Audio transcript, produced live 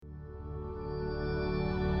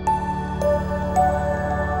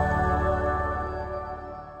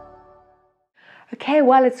Okay,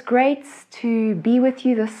 well, it's great to be with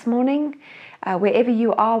you this morning, wherever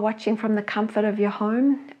you are watching from the comfort of your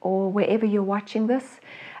home or wherever you're watching this,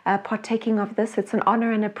 partaking of this. It's an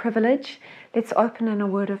honor and a privilege. Let's open in a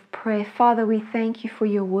word of prayer. Father, we thank you for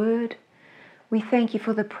your word. We thank you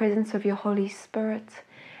for the presence of your Holy Spirit.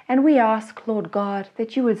 And we ask, Lord God,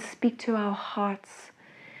 that you would speak to our hearts,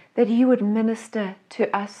 that you would minister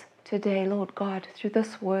to us today, Lord God, through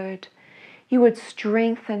this word. You would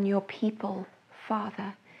strengthen your people,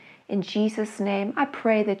 Father. In Jesus' name, I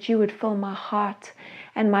pray that you would fill my heart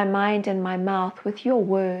and my mind and my mouth with your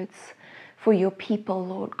words for your people,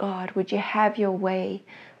 Lord God. Would you have your way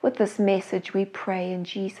with this message, we pray in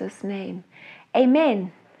Jesus' name.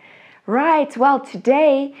 Amen. Right, well,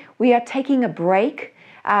 today we are taking a break.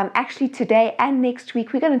 Actually, today and next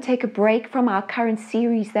week, we're going to take a break from our current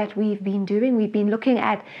series that we've been doing. We've been looking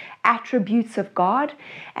at attributes of God,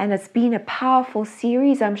 and it's been a powerful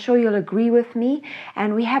series. I'm sure you'll agree with me.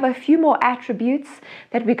 And we have a few more attributes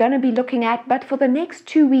that we're going to be looking at. But for the next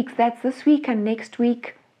 2 weeks, that's this week and next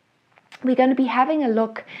week, we're going to be having a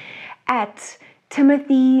look at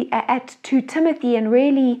Timothy, and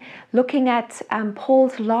really looking at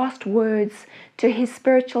Paul's last words to his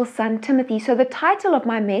spiritual son Timothy. So the title of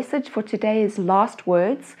my message for today is Last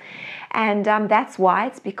Words, and that's why.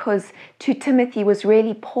 It's because to Timothy was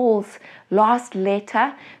really Paul's last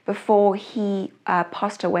letter before he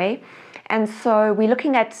passed away. And so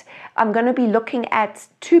I'm going to be looking at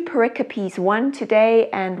two pericopes, one today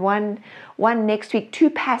and one next week, two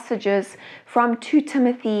passages from 2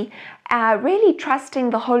 Timothy, really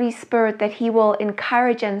trusting the Holy Spirit that he will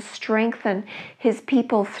encourage and strengthen his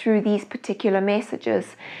people through these particular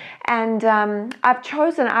messages. And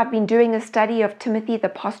I've been doing a study of Timothy, the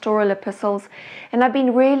pastoral epistles, and I've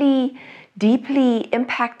been really deeply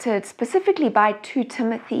impacted specifically by 2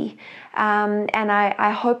 Timothy. And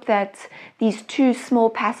I hope that these two small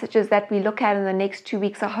passages that we look at in the next 2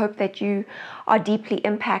 weeks, I hope that you are deeply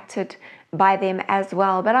impacted by them as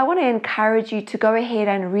well. But I want to encourage you to go ahead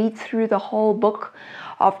and read through the whole book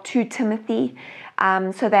of 2 Timothy,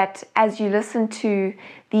 so that as you listen to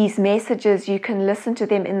these messages, you can listen to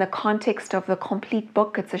them in the context of the complete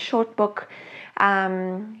book. It's a short book.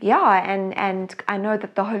 And I know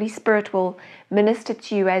that the Holy Spirit will minister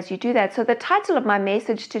to you as you do that. So the title of my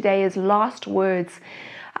message today is Last Words.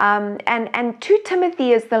 And 2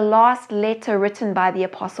 Timothy is the last letter written by the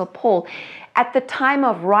Apostle Paul. At the time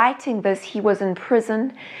of writing this, he was in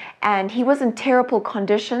prison and he was in terrible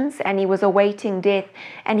conditions and he was awaiting death,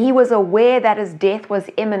 and he was aware that his death was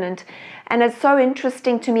imminent. And it's so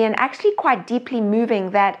interesting to me and actually quite deeply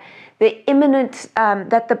moving that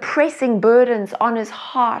the pressing burdens on his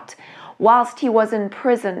heart whilst he was in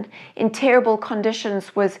prison in terrible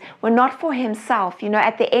conditions were not for himself. You know,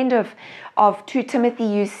 at the end of 2 Timothy,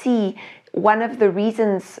 you see one of the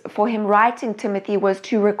reasons for him writing Timothy was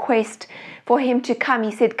to request for him to come.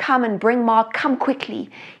 He said, "Come and bring Mark, come quickly."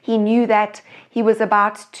 He knew that he was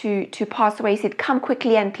about to pass away. He said, "Come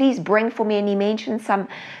quickly and please bring for me." And he mentioned some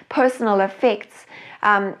personal effects.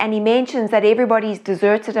 And he mentions that everybody's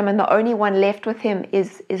deserted him and the only one left with him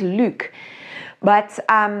is Luke. But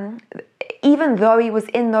even though he was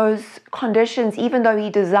in those conditions, even though he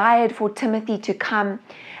desired for Timothy to come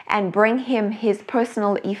and bring him his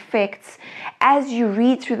personal effects, as you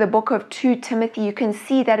read through the book of 2 Timothy, you can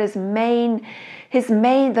see that the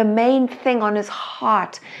main thing on his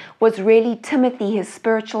heart was really Timothy, his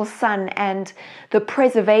spiritual son, and the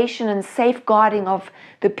preservation and safeguarding of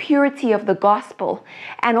the purity of the gospel.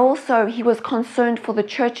 And also he was concerned for the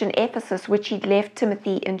church in Ephesus, which he'd left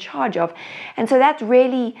Timothy in charge of. And so that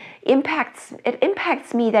really impacts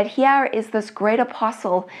me that here is this great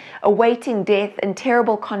apostle awaiting death in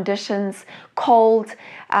terrible conditions, cold,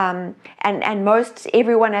 and most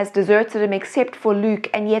everyone has deserted him except for Luke,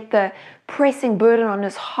 and yet the pressing burden on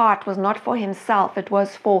his heart was not for himself. It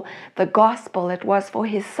was for the gospel. It was for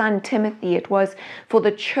his son Timothy. It was for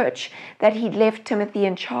the church that he'd left Timothy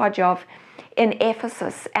in charge of in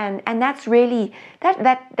Ephesus. And that's really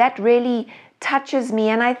that really touches me.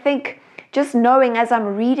 And I think just knowing as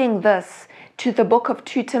I'm reading this to the book of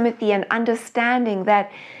 2 Timothy and understanding that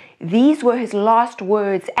these were his last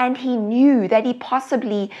words, and he knew that he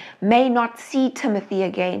possibly may not see Timothy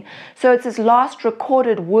again. So it's his last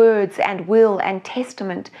recorded words and will and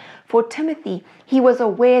testament for Timothy. He was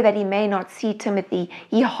aware that he may not see Timothy.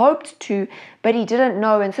 He hoped to, but he didn't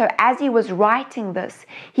know. And so as he was writing this,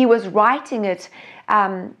 he was writing it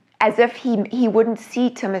as if he wouldn't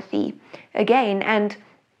see Timothy again. And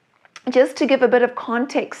just to give a bit of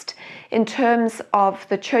context in terms of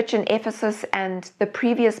the church in Ephesus and the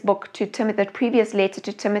previous book to Timothy, the previous letter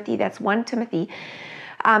to Timothy, that's 1 Timothy,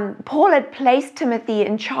 Paul had placed Timothy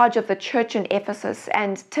in charge of the church in Ephesus,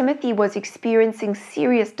 and Timothy was experiencing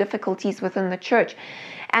serious difficulties within the church.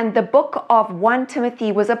 And the book of 1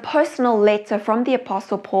 Timothy was a personal letter from the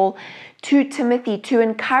Apostle Paul to Timothy to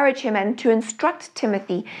encourage him and to instruct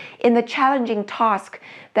Timothy in the challenging task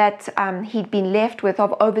that he'd been left with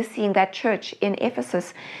of overseeing that church in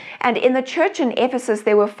Ephesus. And in the church in Ephesus,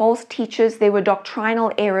 there were false teachers, there were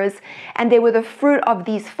doctrinal errors, and there were the fruit of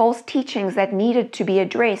these false teachings that needed to be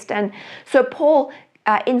addressed. And so Paul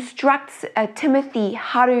instructs Timothy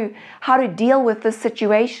how to deal with this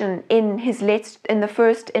situation in his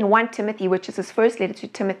in 1 Timothy, which is his first letter to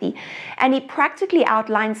Timothy, and he practically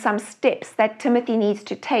outlines some steps that Timothy needs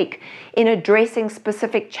to take in addressing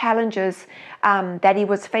specific challenges that he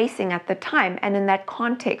was facing at the time and in that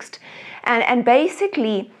context, and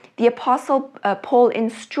basically the Apostle Paul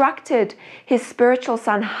instructed his spiritual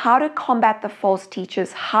son how to combat the false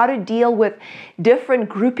teachers, how to deal with different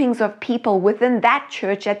groupings of people within that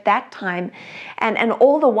church at that time. And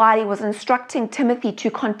all the while he was instructing Timothy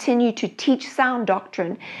to continue to teach sound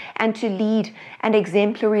doctrine and to lead an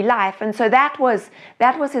exemplary life. And so that was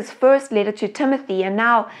his first letter to Timothy. And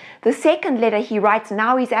now the second letter he writes,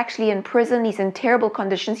 now he's actually in prison, he's in terrible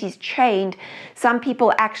conditions, he's chained. Some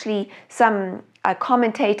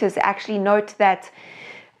commentators actually note that,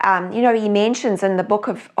 he mentions in the book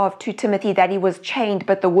of 2 Timothy that he was chained,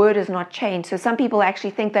 but the word is not chained. So some people actually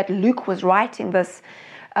think that Luke was writing this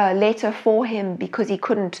letter for him because he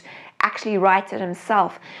couldn't actually write it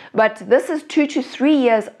himself. But this is 2 to 3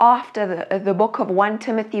 years after the book of 1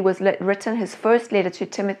 Timothy was written. His first letter to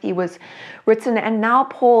Timothy was written, and now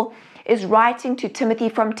Paul is writing to Timothy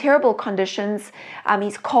from terrible conditions.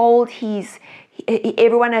 He's cold,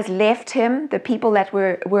 everyone has left him, the people that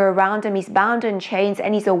were around him. He's bound in chains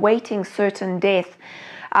and he's awaiting certain death.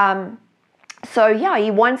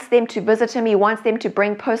 He wants them to visit him. He wants them to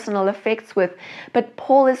bring personal effects with. But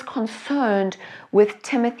Paul is concerned with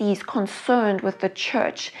Timothy. He's concerned with the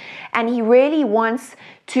church. And he really wants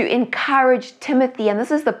to encourage Timothy. And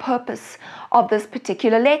this is the purpose of this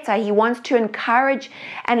particular letter. He wants to encourage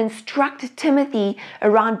and instruct Timothy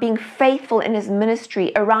around being faithful in his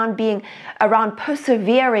ministry, around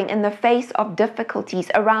persevering in the face of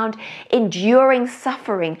difficulties, around enduring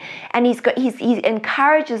suffering. And he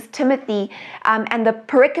encourages Timothy, and the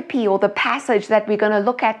pericope or the passage that we're going to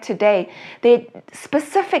look at today, there are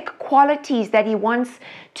specific qualities that he wants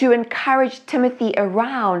to encourage Timothy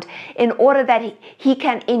around in order that he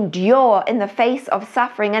can endure in the face of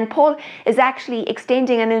suffering. And Paul is actually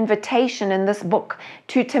extending an invitation in this book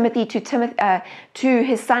to Timothy, to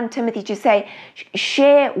his son Timothy, to say,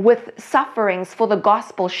 share with sufferings for the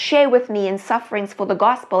gospel, share with me in sufferings for the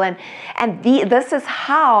gospel. And this is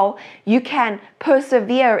how you can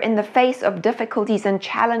persevere in the face of difficulties and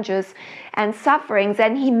challenges and sufferings.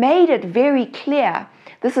 And he made it very clear.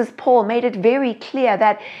 This is Paul, made it very clear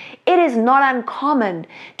that it is not uncommon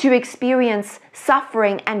to experience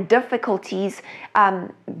suffering and difficulties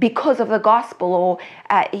because of the gospel, or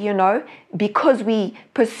because we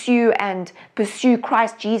pursue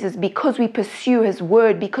Christ Jesus, because we pursue his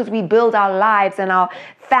word, because we build our lives and our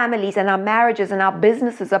families and our marriages and our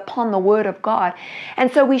businesses upon the word of God. And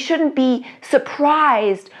so we shouldn't be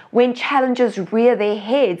surprised when challenges rear their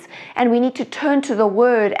heads, and we need to turn to the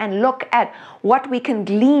word and look at what we can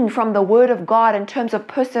glean from the word of God in terms of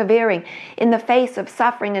persevering in the face of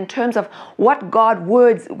suffering, in terms of what God's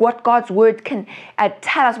word can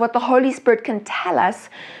tell us, what the Holy Spirit can tell us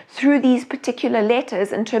through these particular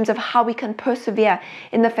letters in terms of how we can persevere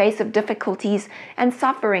in the face of difficulties and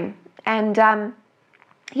suffering. And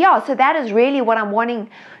so that is really what I'm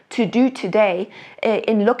wanting to do today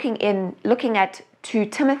in looking at 2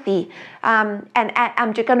 Timothy. And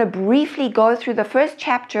I'm just going to briefly go through the first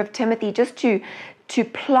chapter of Timothy just to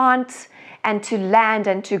plant and to land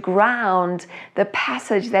and to ground the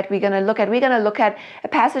passage that we're going to look at. We're going to look at a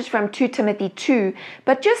passage from 2 Timothy 2,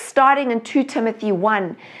 but just starting in 2 Timothy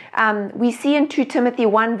 1. We see in 2 Timothy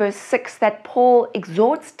 1 verse 6 that Paul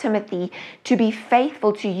exhorts Timothy to be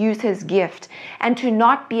faithful to use his gift and to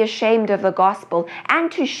not be ashamed of the gospel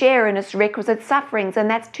and to share in its requisite sufferings. And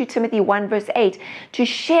that's 2 Timothy 1 verse 8, to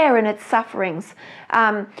share in its sufferings.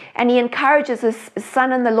 And he encourages his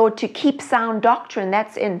son in the Lord to keep sound doctrine.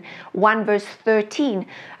 That's in 1 verse 13.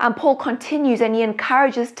 Paul continues and he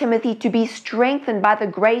encourages Timothy to be strengthened by the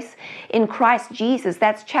grace in Christ Jesus.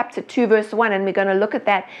 That's chapter 2 verse 1, and we're going to look at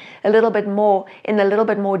that a little bit more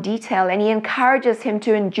detail. And he encourages him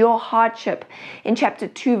to endure hardship in chapter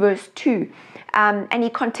 2 verse 2. And he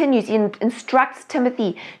continues, he instructs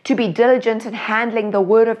Timothy to be diligent in handling the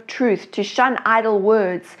word of truth, to shun idle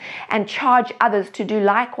words and charge others to do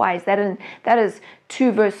likewise. That is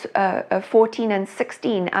 2 verse 14 and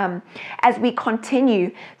 16. As we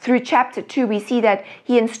continue through chapter 2, we see that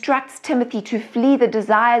he instructs Timothy to flee the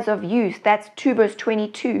desires of youth. That's 2 verse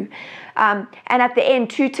 22. And at the end,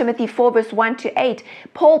 2 Timothy 4 verse 1 to 8,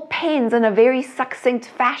 Paul pens in a very succinct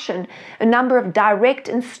fashion a number of direct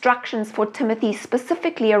instructions for Timothy,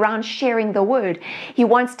 specifically around sharing the word. He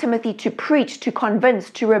wants Timothy to preach, to convince,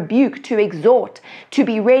 to rebuke, to exhort, to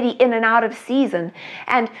be ready in and out of season.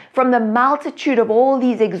 And from the multitude of all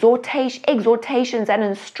these exhortations and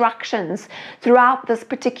instructions throughout this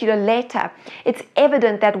particular letter, it's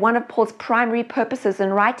evident that one of Paul's primary purposes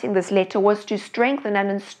in writing this letter was to strengthen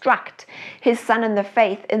and instruct his son in the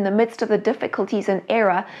faith in the midst of the difficulties and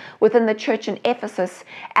error within the church in Ephesus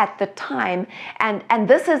at the time. And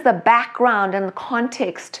this is the background and the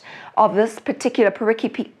context of this particular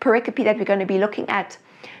pericope that we're going to be looking at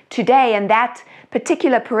today. And that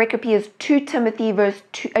particular pericope is 2 Timothy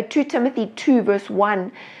 2 verse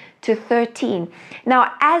 1 to 13.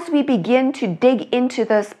 Now, as we begin to dig into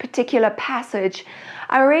this particular passage,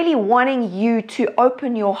 I'm really wanting you to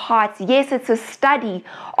open your hearts. Yes, it's a study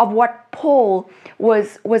of what Paul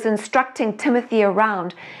was instructing Timothy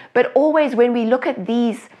around, but always when we look at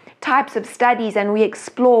these types of studies and we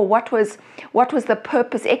explore what was the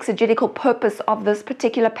purpose, exegetical purpose of this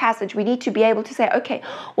particular passage, we need to be able to say, okay,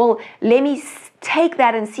 well, let me take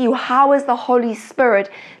that and see how is the Holy Spirit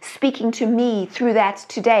speaking to me through that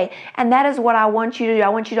today. And that is what I want you to do. I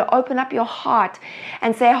want you to open up your heart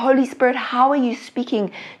and say, Holy Spirit, how are you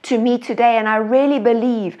speaking to me today? And I really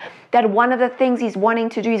believe that one of the things he's wanting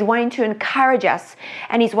to do is wanting to encourage us,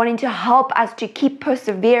 and he's wanting to help us to keep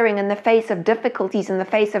persevering in the face of difficulties, in the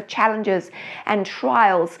face of challenges and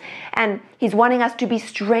trials. And he's wanting us to be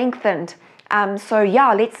strengthened. So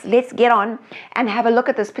yeah, let's get on and have a look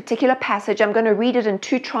at this particular passage. I'm going to read it in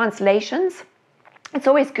 2 translations. It's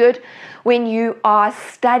always good when you are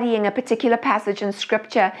studying a particular passage in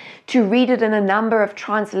Scripture to read it in a number of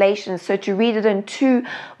translations. So to read it in 2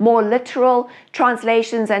 more literal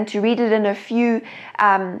translations and to read it in a few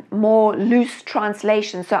more loose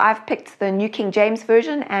translations. So I've picked the New King James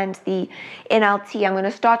Version and the NLT. I'm going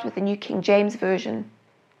to start with the New King James Version.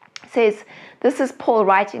 It says, this is Paul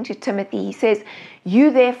writing to Timothy. He says,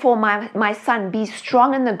 you therefore, my son, be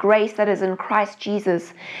strong in the grace that is in Christ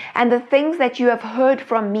Jesus. And the things that you have heard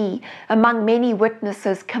from me among many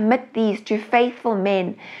witnesses, commit these to faithful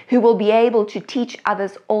men who will be able to teach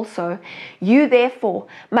others also. You therefore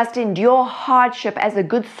must endure hardship as a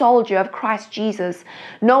good soldier of Christ Jesus.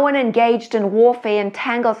 No one engaged in warfare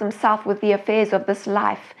entangles himself with the affairs of this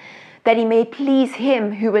life, that he may please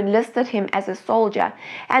him who enlisted him as a soldier.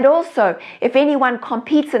 And also, if anyone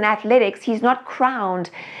competes in athletics, he's not crowned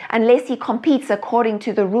unless he competes according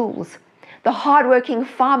to the rules. The hardworking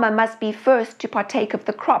farmer must be first to partake of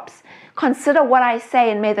the crops. Consider what I say,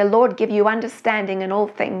 and may the Lord give you understanding in all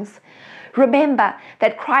things. Remember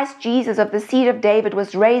that Christ Jesus of the seed of David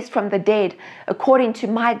was raised from the dead according to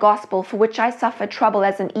my gospel, for which I suffer trouble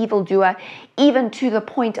as an evildoer, even to the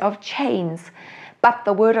point of chains. But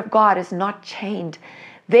the word of God is not chained.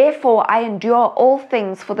 Therefore I endure all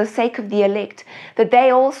things for the sake of the elect, that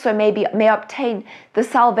they also may obtain the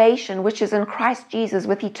salvation which is in Christ Jesus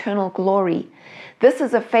with eternal glory. This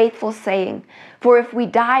is a faithful saying, for if we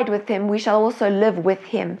died with him, we shall also live with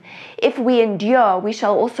him. If we endure, we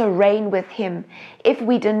shall also reign with him. If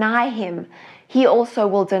we deny him, he also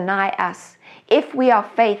will deny us. If we are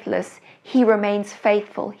faithless, he remains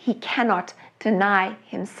faithful. He cannot deny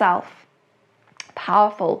himself.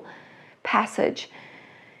 Powerful passage.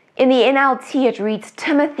 In the NLT it reads,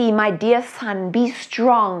 Timothy, my dear son, be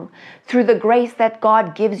strong through the grace that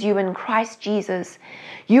God gives you in Christ Jesus.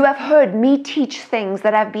 You have heard me teach things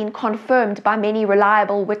that have been confirmed by many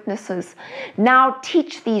reliable witnesses. Now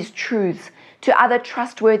teach these truths to other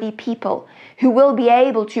trustworthy people who will be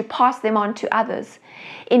able to pass them on to others.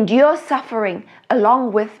 Endure suffering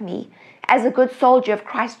along with me as a good soldier of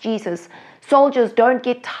Christ Jesus. Soldiers don't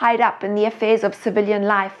get tied up in the affairs of civilian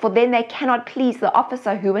life, for then they cannot please the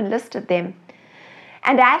officer who enlisted them.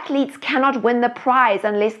 And athletes cannot win the prize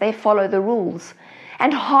unless they follow the rules.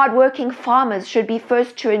 And hard-working farmers should be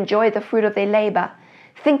first to enjoy the fruit of their labor.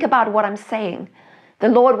 Think about what I'm saying. The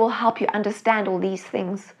Lord will help you understand all these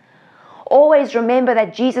things. Always remember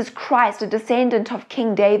that Jesus Christ, a descendant of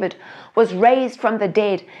King David, was raised from the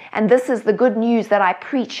dead, and this is the good news that I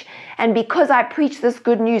preach. And because I preach this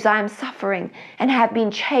good news, I am suffering and have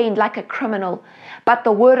been chained like a criminal. But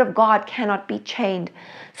the word of God cannot be chained.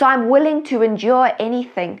 So I'm willing to endure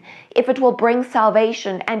anything if it will bring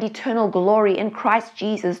salvation and eternal glory in Christ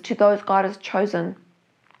Jesus to those God has chosen.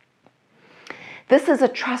 This is a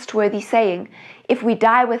trustworthy saying. If we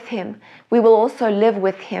die with him, we will also live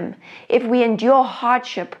with him. If we endure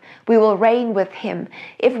hardship, we will reign with him.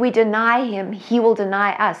 If we deny him, he will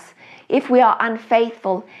deny us. If we are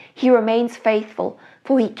unfaithful, he remains faithful,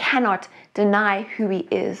 for he cannot deny who he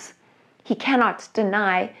is. He cannot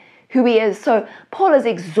deny who he is. So Paul is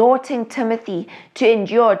exhorting Timothy to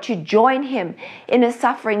endure, to join him in his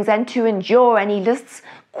sufferings and to endure. And he lists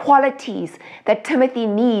qualities that Timothy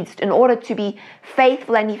needs in order to be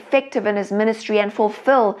faithful and effective in his ministry and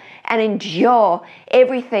fulfill and endure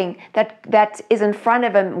everything that is in front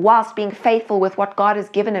of him whilst being faithful with what God has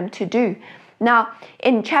given him to do. Now,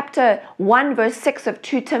 in chapter 1, verse 6 of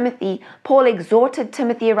 2 Timothy, Paul exhorted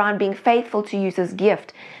Timothy around being faithful to use his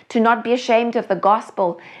gift, to not be ashamed of the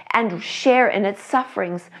gospel and share in its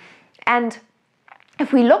sufferings. And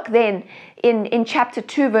if we look then in chapter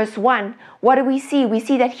 2, verse 1, what do we see? We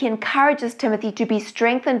see that he encourages Timothy to be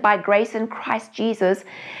strengthened by grace in Christ Jesus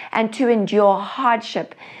and to endure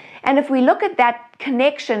hardship. And if we look at that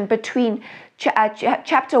connection between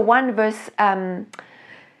chapter 1, verse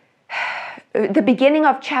the beginning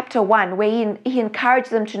of chapter 1, where he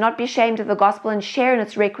encouraged them to not be ashamed of the gospel and share in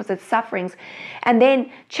its requisite sufferings. And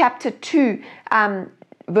then chapter 2,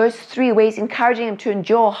 verse 3, where he's encouraging him to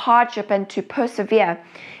endure hardship and to persevere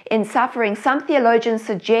in suffering. Some theologians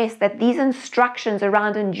suggest that these instructions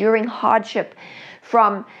around enduring hardship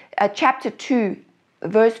from chapter 2,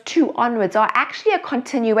 verse 2 onwards are actually a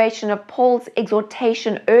continuation of Paul's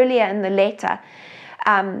exhortation earlier in the letter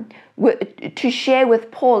to share with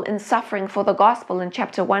Paul in suffering for the gospel in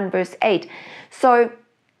chapter 1, verse 8. So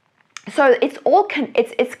it's all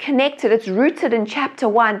it's connected, it's rooted in chapter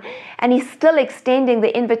 1, and he's still extending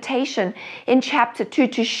the invitation in chapter 2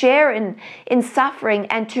 to share in suffering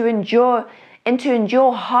and to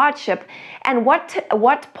endure hardship. And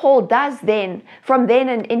what Paul does then, from then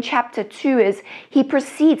in chapter 2, is he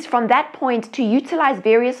proceeds from that point to utilize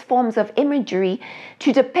various forms of imagery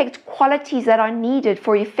to depict qualities that are needed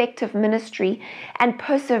for effective ministry and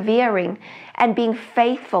persevering and being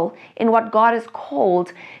faithful in what God has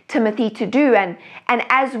called Timothy to do. And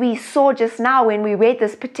as we saw just now when we read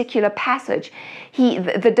this particular passage,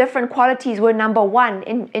 the different qualities were: number one,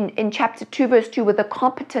 in chapter 2, verse 2, with a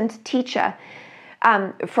competent teacher.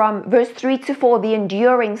 From verse 3 to 4, the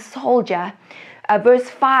enduring soldier. Verse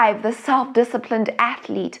 5, the self-disciplined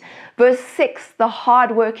athlete. Verse 6, the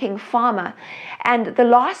hard-working farmer. And the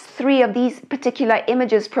last three of these particular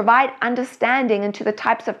images provide understanding into the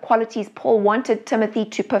types of qualities Paul wanted Timothy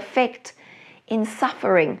to perfect in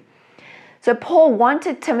suffering. So Paul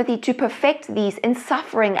wanted Timothy to perfect these in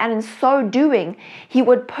suffering, and in so doing, he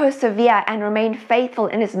would persevere and remain faithful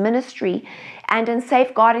in his ministry and in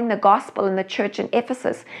safeguarding the gospel in the church in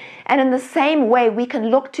Ephesus. And in the same way, we can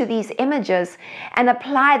look to these images and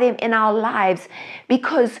apply them in our lives,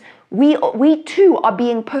 because we too are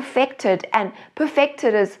being perfected, and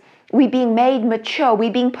perfected is we being made mature, we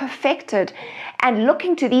being perfected, and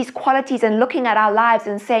looking to these qualities and looking at our lives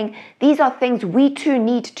and saying, these are things we too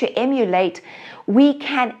need to emulate. We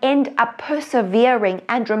can end up persevering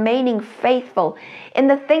and remaining faithful in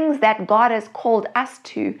the things that God has called us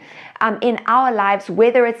to in our lives,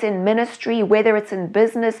 whether it's in ministry, whether it's in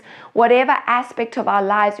business, whatever aspect of our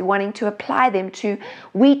lives we're wanting to apply them to.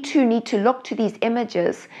 We too need to look to these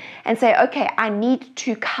images and say, okay, I need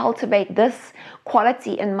to cultivate this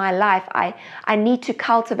quality in my life. I need to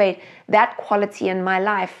cultivate that quality in my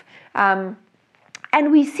life.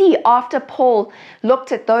 And we see after Paul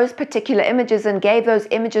looked at those particular images and gave those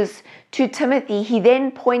images to Timothy, he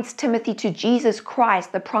then points Timothy to Jesus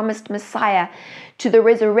Christ, the promised Messiah, to the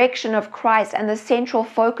resurrection of Christ and the central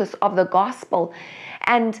focus of the gospel.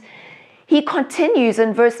 And he continues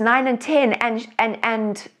in verse 9 and 10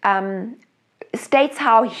 and states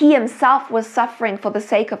how he himself was suffering for the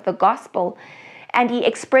sake of the gospel. And he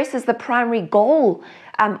expresses the primary goal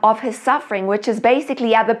of his suffering, which is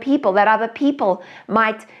basically other people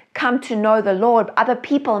might come to know the Lord, other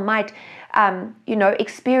people might,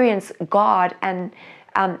 experience God and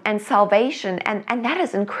salvation, and that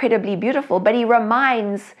is incredibly beautiful. But he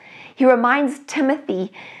reminds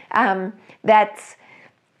Timothy that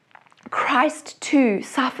Christ too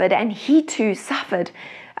suffered, and he too suffered.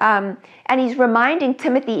 And he's reminding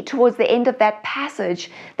Timothy towards the end of that passage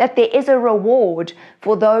that there is a reward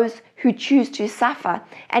for those who choose to suffer.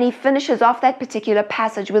 And he finishes off that particular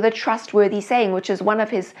passage with a trustworthy saying, which is one of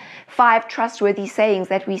his 5 trustworthy sayings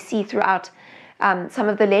that we see throughout some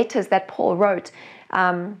of the letters that Paul wrote.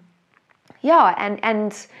 And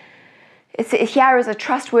here is a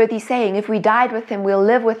trustworthy saying: if we died with him, we'll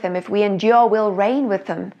live with him. If we endure, we'll reign with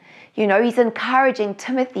him. You know, he's encouraging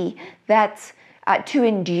Timothy that to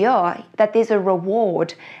endure, that there's a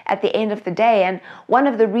reward at the end of the day. And one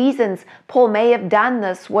of the reasons Paul may have done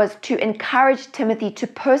this was to encourage Timothy to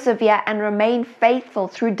persevere and remain faithful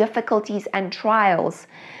through difficulties and trials,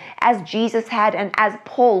 as Jesus had and as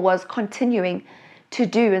Paul was continuing to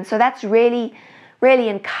do. And so that's really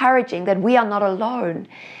encouraging, that we are not alone.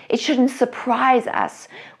 It shouldn't surprise us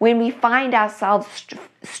when we find ourselves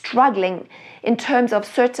struggling in terms of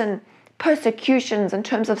certain persecutions, in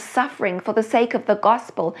terms of suffering for the sake of the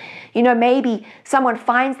gospel. Maybe someone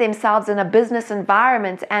finds themselves in a business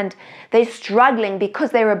environment and they're struggling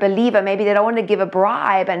because they're a believer. Maybe they don't want to give a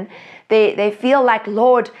bribe, and they feel like,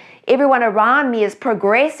 Lord, everyone around me is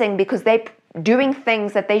progressing because they're doing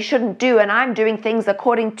things that they shouldn't do, and I'm doing things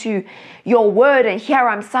according to your word, and here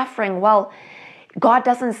I'm suffering. Well, God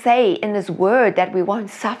doesn't say in his word that we won't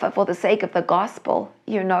suffer for the sake of the gospel,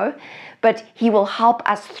 but he will help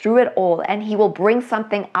us through it all, and he will bring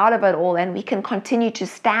something out of it all, and we can continue to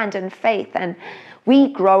stand in faith, and we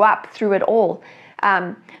grow up through it all.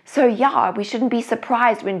 We shouldn't be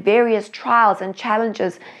surprised when various trials and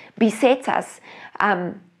challenges beset us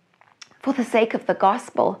for the sake of the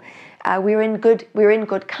gospel. We're in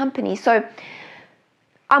good company. So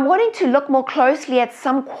I'm wanting to look more closely at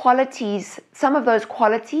some of those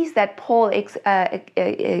qualities that Paul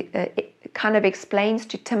kind of explains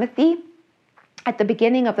to Timothy at the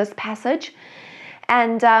beginning of this passage,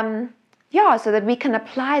 and so that we can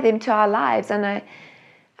apply them to our lives. And I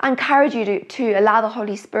encourage you to allow the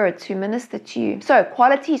Holy Spirit to minister to you. So,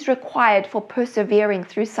 qualities required for persevering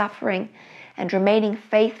through suffering and remaining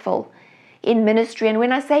faithful in ministry. And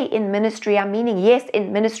when I say in ministry, I'm meaning, yes,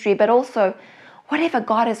 in ministry, but also whatever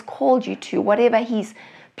God has called you to, whatever he's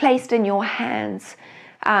placed in your hands.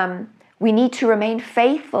 We need to remain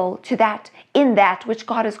faithful to that, in that which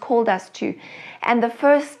God has called us to. And the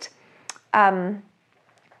first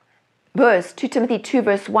verse, 2 Timothy 2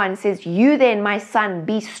 verse 1 says, "You then, my son,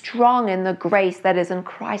 be strong in the grace that is in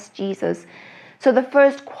Christ Jesus." So the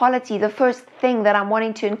first quality, the first thing that I'm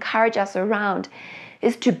wanting to encourage us around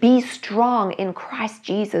is to be strong in Christ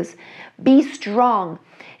Jesus. Be strong.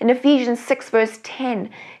 In Ephesians 6 verse 10,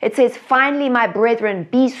 it says, "Finally, my brethren,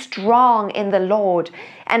 be strong in the Lord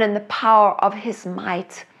and in the power of his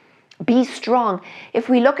might." Be strong. If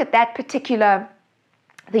we look at that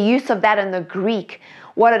the use of that in the Greek,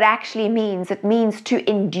 what it actually means, it means to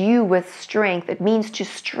endue with strength. It means to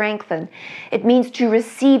strengthen. It means to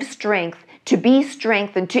receive strength, to be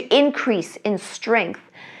strengthened, to increase in strength.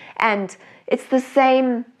 And it's the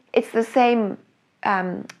same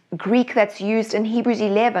Greek that's used in Hebrews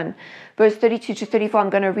 11, verse 32 to 34. I'm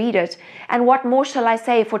going to read it. "And what more shall I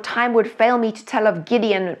say? For time would fail me to tell of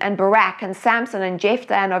Gideon and Barak and Samson and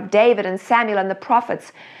Jephthah, and of David and Samuel and the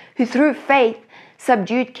prophets, who through faith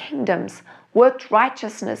subdued kingdoms, worked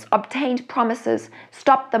righteousness, obtained promises,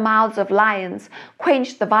 stopped the mouths of lions,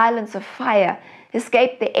 quenched the violence of fire,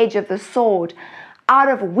 escaped the edge of the sword. Out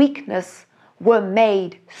of weakness were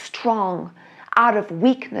made strong." Out of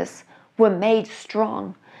weakness were made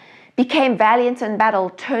strong. "Became valiant in battle,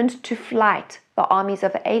 turned to flight the armies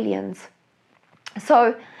of the aliens."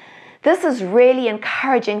 So this is really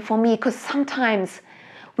encouraging for me, because sometimes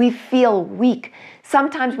we feel weak.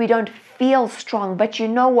 Sometimes we don't feel strong. But you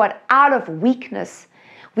know what? Out of weakness,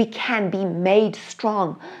 we can be made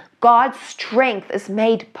strong. God's strength is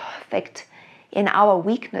made perfect in our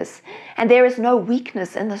weakness. And there is no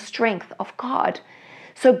weakness in the strength of God.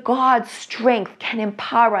 So God's strength can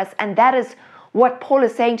empower us. And that is what Paul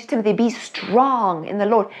is saying to Timothy. Be strong in the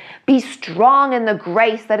Lord. Be strong in the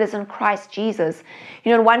grace that is in Christ Jesus.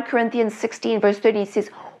 In 1 Corinthians 16 verse 30, it says,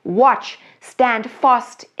 "Watch, stand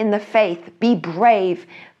fast in the faith, be brave,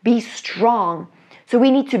 be strong." So we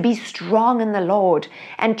need to be strong in the Lord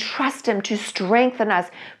and trust him to strengthen us.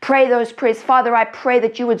 Pray those prayers. Father, I pray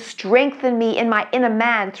that you would strengthen me in my inner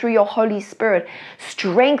man through your Holy Spirit.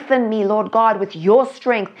 Strengthen me, Lord God, with your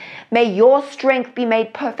strength. May your strength be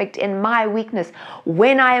made perfect in my weakness.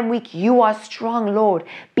 When I am weak, you are strong, Lord.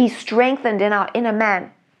 Be strengthened in our inner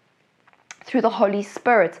man through the Holy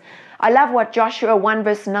Spirit. I love what Joshua 1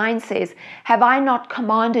 verse 9 says. "Have I not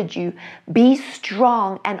commanded you? Be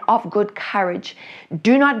strong and of good courage.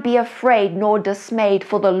 Do not be afraid nor dismayed,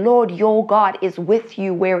 for the Lord your God is with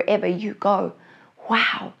you wherever you go."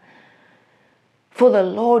 Wow. For the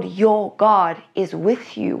Lord your God is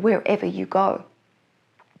with you wherever you go.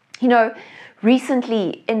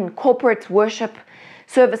 Recently in corporate worship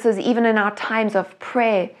services, even in our times of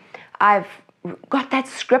prayer, I've got that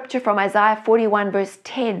scripture from Isaiah 41 verse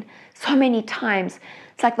 10 so many times.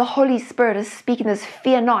 It's like the Holy Spirit is speaking this,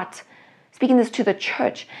 "Fear not." speaking this to the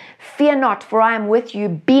church. Fear not, for I am with you.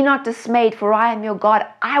 Be not dismayed, for I am your God.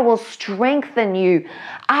 I will strengthen you.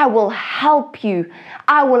 I will help you.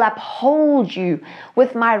 I will uphold you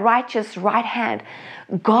with my righteous right hand.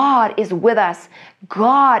 God is with us.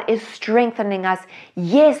 God is strengthening us.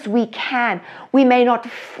 Yes, we can. We may not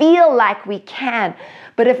feel like we can,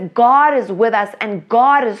 but if God is with us and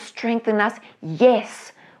God is strengthening us,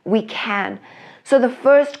 yes, we can. So the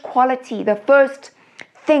first quality, the first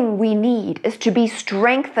thing we need is to be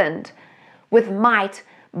strengthened with might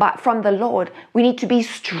from the Lord. We need to be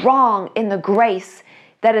strong in the grace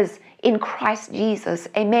that is in Christ Jesus.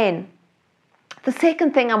 Amen. The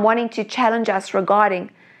second thing I'm wanting to challenge us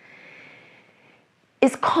regarding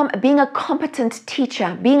is being a competent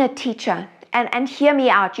teacher, being a teacher. And hear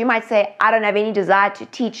me out. You might say, I don't have any desire to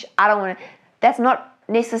teach. I don't want to. That's not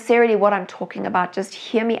necessarily what I'm talking about. Just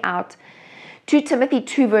hear me out. 2 Timothy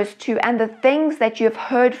 2 verse 2, and the things that you have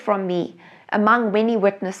heard from me among many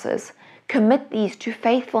witnesses, commit these to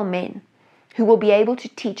faithful men who will be able to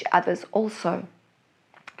teach others also.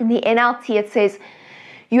 In the NLT it says,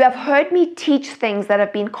 you have heard me teach things that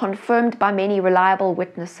have been confirmed by many reliable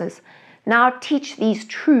witnesses. Now teach these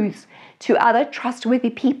truths to other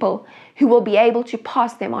trustworthy people who will be able to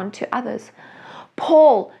pass them on to others.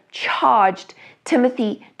 Paul charged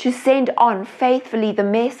Timothy to send on faithfully the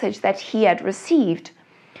message that he had received.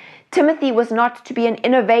 Timothy was not to be an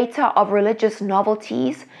innovator of religious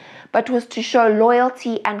novelties, but was to show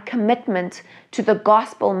loyalty and commitment to the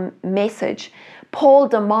gospel message. Paul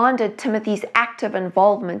demanded Timothy's active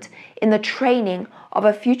involvement in the training of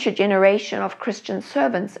a future generation of Christian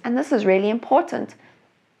servants, and this is really important.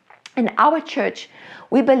 In our church,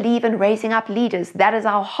 we believe in raising up leaders. That is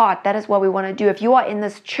our heart. That is what we want to do. If you are in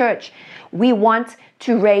this church, we want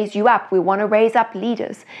to raise you up. We want to raise up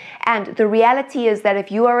leaders. And the reality is that if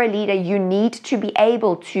you are a leader, you need to be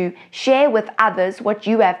able to share with others what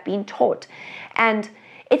you have been taught. And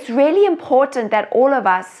it's really important that all of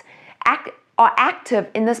us are active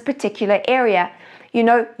in this particular area. You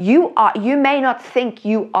know, you may not think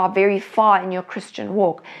you are very far in your Christian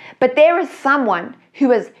walk, but there is someone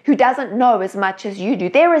who doesn't know as much as you do.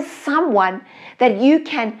 There is someone that you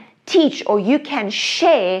can teach or you can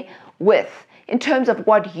share with in terms of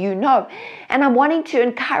what you know. And I'm wanting to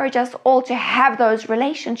encourage us all to have those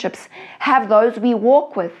relationships, have those we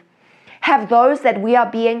walk with, have those that we are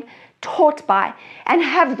being taught by, and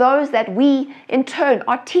have those that we in turn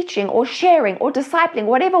are teaching or sharing or discipling,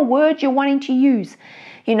 whatever word you're wanting to use.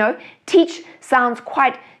 You know, teach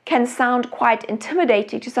can sound quite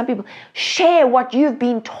intimidating to some people. Share what you've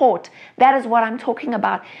been taught. That is what I'm talking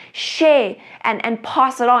about. Share and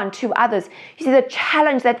pass it on to others. You see, the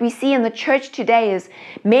challenge that we see in the church today is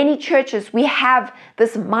many churches, we have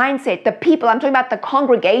this mindset. The people, I'm talking about the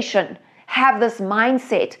congregation, have this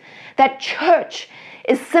mindset that church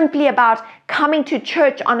is simply about coming to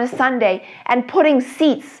church on a Sunday and filling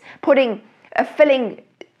seats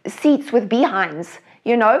with behinds.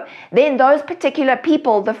 You know, then those particular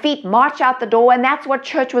people, the feet march out the door, and that's what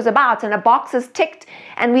church was about. And a box is ticked,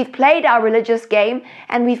 and we've played our religious game,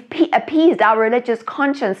 and we've appeased our religious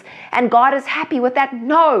conscience, and God is happy with that.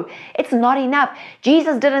 No, it's not enough.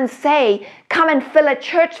 Jesus didn't say, come and fill a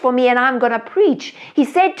church for me and I'm going to preach. He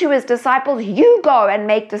said to his disciples, you go and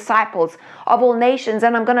make disciples of all nations.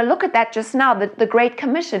 And I'm going to look at that just now, the Great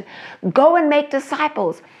Commission. Go and make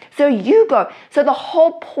disciples. So you go. So the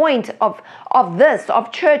whole point of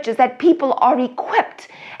church is that people are equipped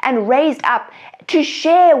and raised up to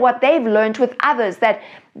share what they've learned with others, that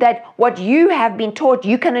what you have been taught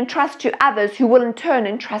you can entrust to others, who will in turn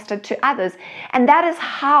entrust it to others. And that is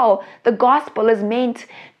how the gospel is meant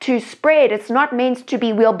to spread. It's not meant to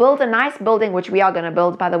be, we'll build a nice building, which we are going to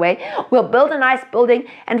build, by the way. We'll build a nice building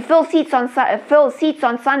and fill seats on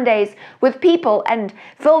Sundays with people, and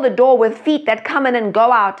fill the door with feet that come in and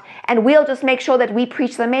go out, and we'll just make sure that we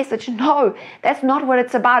preach the message. No, that's not what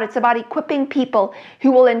it's about. It's about equipping people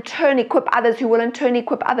who will in turn equip others, who will in turn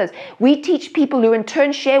equip others. We teach people who in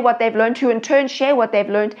turn share what they've learned, who in turn share what they've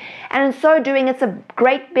learned, and in so doing, it's a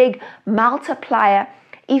great big multiplier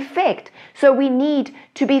effect. So we need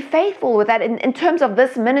to be faithful with that in terms of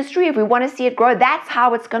this ministry. If we want to see it grow, that's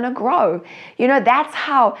how it's going to grow. You know, that's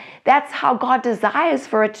how God desires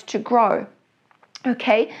for it to grow.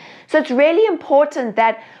 Okay, so it's really important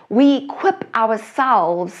that we equip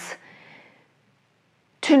ourselves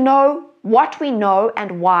to know what we know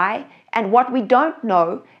and why, and what we don't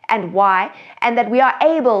know and why, and that we are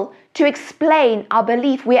able to explain our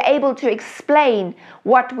belief. We are able to explain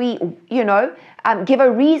what we, give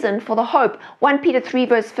a reason for the hope. 1 Peter 3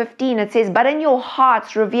 verse 15, it says, but in your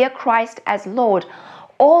hearts revere Christ as Lord.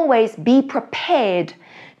 Always be prepared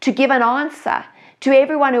to give an answer. To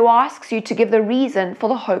everyone who asks you, to give the reason for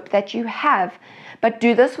the hope that you have. But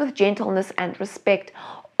do this with gentleness and respect.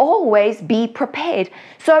 Always be prepared.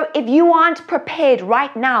 So if you aren't prepared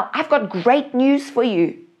right now, I've got great news for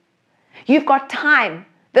you. You've got time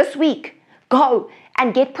this week. Go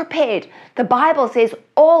and get prepared. The Bible says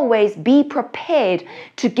always be prepared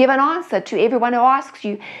to give an answer to everyone who asks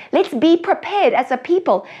you. Let's be prepared as a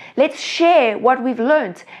people. Let's share what we've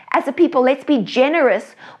learned. As a people, let's be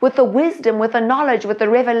generous with the wisdom, with the knowledge, with the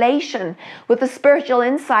revelation, with the spiritual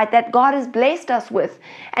insight that God has blessed us with,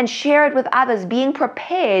 and share it with others, being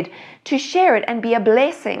prepared to share it and be a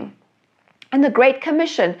blessing. And the Great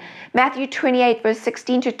Commission, Matthew 28, verse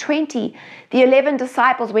 16 to 20, the 11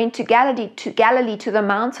 disciples went to Galilee, to the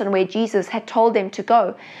mountain where Jesus had told them to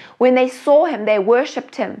go. When they saw him, they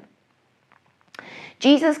worshipped him.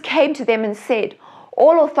 Jesus came to them and said,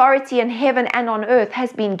 all authority in heaven and on earth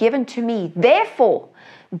has been given to me. Therefore,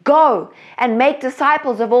 go and make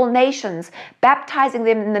disciples of all nations, baptizing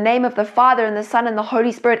them in the name of the Father and the Son and the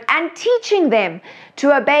Holy Spirit, and teaching them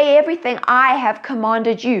to obey everything I have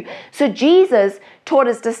commanded you. So Jesus taught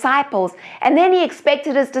his disciples, and then he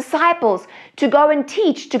expected his disciples to go and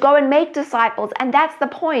teach, to go and make disciples. And that's the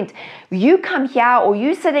point. You come here, or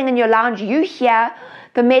you sitting in your lounge, you hear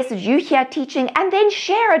the message, you hear teaching, and then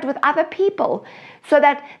share it with other people, so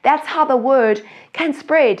that's how the word can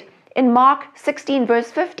spread. In Mark 16,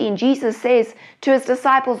 verse 15, Jesus says to his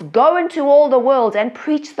disciples, go into all the world and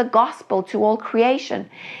preach the gospel to all creation.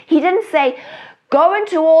 He didn't say, go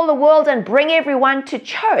into all the world and bring everyone to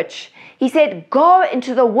church. He said, go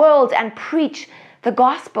into the world and preach the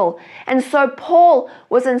gospel. And so Paul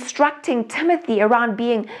was instructing Timothy around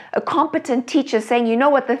being a competent teacher, saying, you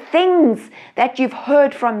know what, the things that you've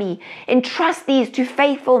heard from me, entrust these to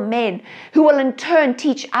faithful men who will in turn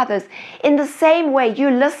teach others. In the same way,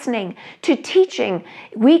 you're listening to teaching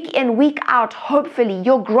week in, week out. Hopefully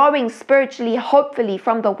you're growing spiritually, hopefully,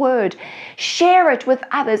 from the word. Share it with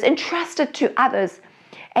others, entrust it to others.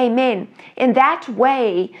 Amen. In that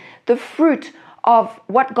way, the fruit of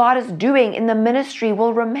what God is doing in the ministry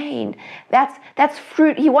will remain. That's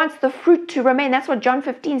fruit. He wants the fruit to remain. That's what John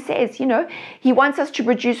 15 says. He wants us to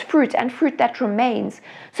produce fruit, and fruit that remains.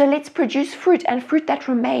 So let's produce fruit and fruit that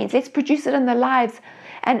remains. Let's produce it in the lives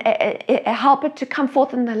and help it to come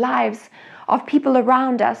forth in the lives of people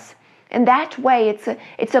around us. In that way,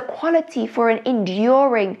 it's a quality for an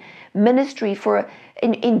enduring ministry, for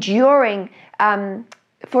an enduring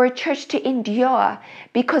for a church to endure,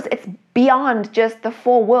 because it's beyond just the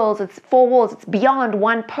four walls. It's beyond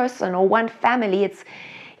one person or one family. It's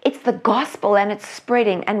the gospel, and it's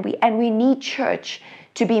spreading, and we need church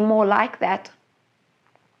to be more like that.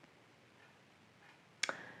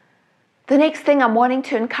 The next thing I'm wanting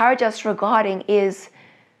to encourage us regarding is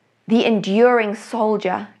the enduring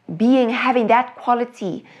soldier, having that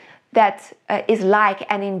quality that is like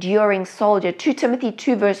an enduring soldier. 2 Timothy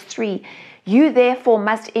 2 verse 3, you therefore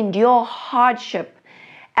must endure hardship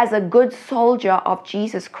as a good soldier of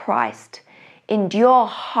Jesus Christ. Endure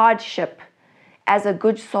hardship as a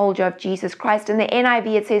good soldier of Jesus Christ. In the NIV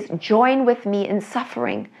it says, join with me in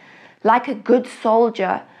suffering like a good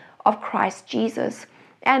soldier of Christ Jesus.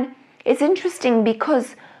 And it's interesting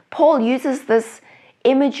because Paul uses this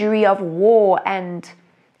imagery of war and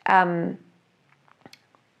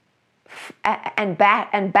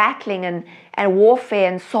battling and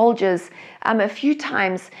warfare and soldiers a few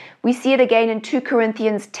times. We see it again in 2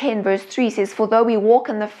 Corinthians 10 verse 3 says, for though we walk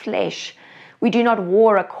in the flesh, we do not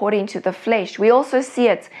war according to the flesh. We also see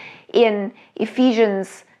it in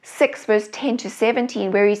Ephesians 6 verse 10 to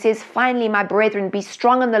 17 where he says, finally, my brethren, be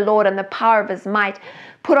strong in the Lord and the power of his might.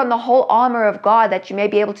 Put on the whole armor of God that you may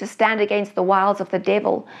be able to stand against the wiles of the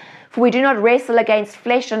devil. For we do not wrestle against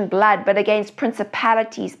flesh and blood, but against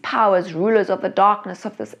principalities, powers, rulers of the darkness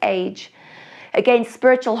of this age, against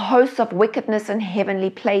spiritual hosts of wickedness in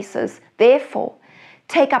heavenly places. Therefore,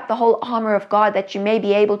 take up the whole armor of God that you may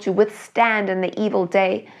be able to withstand in the evil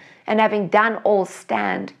day, and having done all,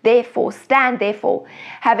 stand. Stand therefore,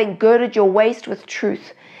 having girded your waist with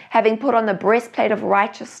truth, having put on the breastplate of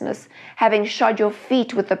righteousness, having shod your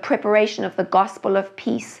feet with the preparation of the gospel of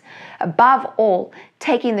peace. Above all,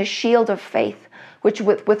 taking the shield of faith, with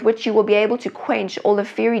which you will be able to quench all the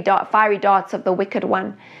fiery darts of the wicked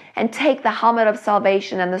one, and take the helmet of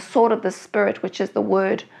salvation and the sword of the Spirit, which is the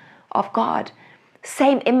word of God.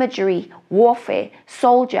 Same imagery, warfare,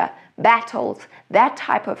 soldier, battles, that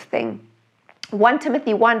type of thing. 1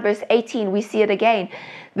 Timothy 1 verse 18, we see it again.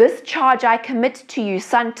 This charge I commit to you,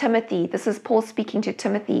 son Timothy. This is Paul speaking to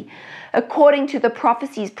Timothy. According to the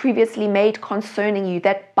prophecies previously made concerning you,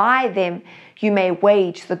 that by them you may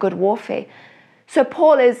wage the good warfare. So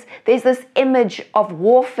there's this image of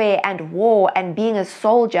warfare and war and being a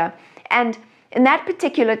soldier. And in that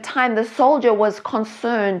particular time, the soldier was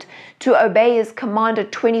concerned to obey his commander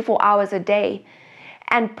 24 hours a day.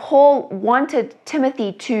 And Paul wanted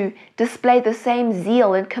Timothy to display the same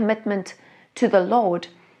zeal and commitment to the Lord.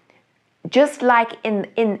 Just like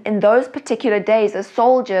in those particular days, a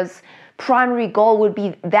soldier's primary goal would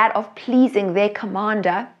be that of pleasing their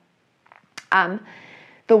commander,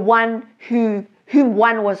 the one whom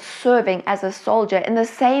one was serving as a soldier. In the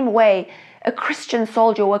same way, a Christian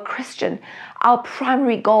soldier or a Christian, our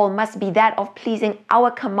primary goal must be that of pleasing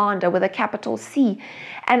our commander with a capital C.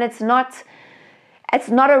 And it's not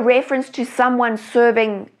a reference to someone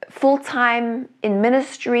serving full-time in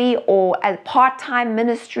ministry or a part-time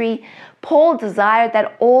ministry. Paul desired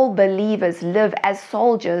that all believers live as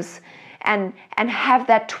soldiers and have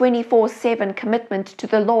that 24/7 commitment to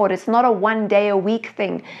the Lord. It's not a one-day-a-week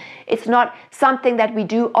thing. It's not something that we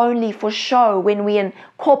do only for show when we're in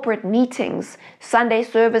corporate meetings, Sunday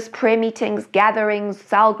service, prayer meetings, gatherings,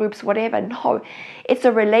 cell groups, whatever. No, it's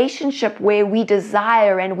a relationship where we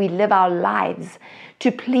desire and we live our lives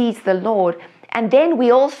to please the Lord. And then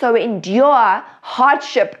we also endure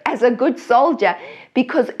hardship as a good soldier,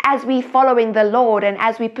 because as we following the Lord and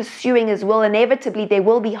as we pursuing His will, inevitably there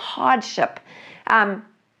will be hardship.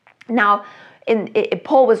 Now,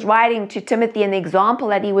 Paul was writing to Timothy, and the example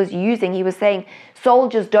that he was using, he was saying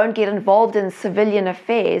soldiers don't get involved in civilian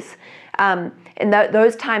affairs. In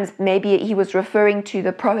those times, maybe he was referring to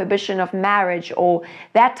the prohibition of marriage or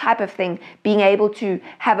that type of thing, being able to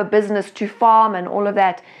have a business, to farm and all of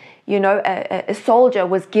that. You know, a soldier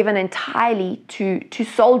was given entirely to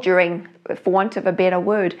soldiering, for want of a better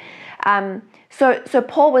word. So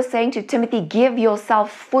Paul was saying to Timothy, give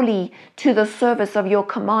yourself fully to the service of your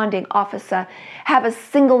commanding officer. Have a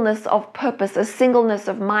singleness of purpose, a singleness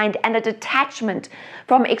of mind, and a detachment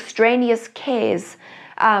from extraneous cares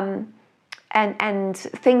and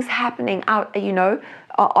things happening out, you know,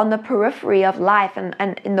 on the periphery of life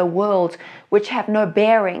and in the world, which have no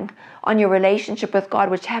bearing on your relationship with God,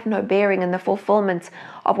 which have no bearing in the fulfillment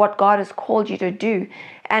of what God has called you to do.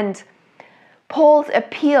 And Paul's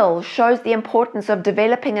appeal shows the importance of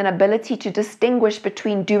developing an ability to distinguish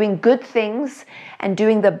between doing good things and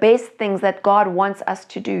doing the best things that God wants us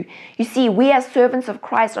to do. You see, we as servants of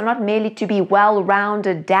Christ are not merely to be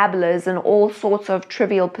well-rounded dabblers in all sorts of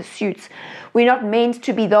trivial pursuits. We're not meant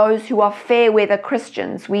to be those who are fair-weather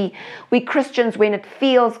Christians. We Christians when it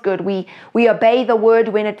feels good. We obey the word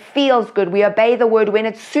when it feels good. We obey the word when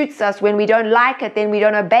it suits us. When we don't like it, then we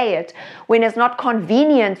don't obey it. When it's not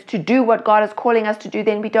convenient to do what God is calling us to do,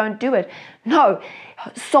 then we don't do it. No,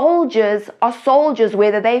 soldiers are soldiers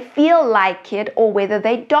whether they feel like it or whether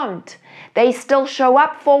they don't. They still show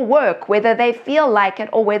up for work whether they feel like it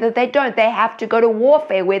or whether they don't. They have to go to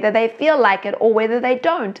warfare whether they feel like it or whether they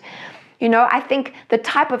don't. You know, I think the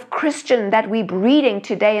type of Christian that we're breeding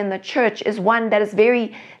today in the church is one that is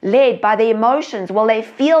very led by the emotions. Well, they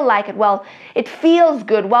feel like it. Well, it feels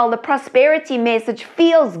good. Well, the prosperity message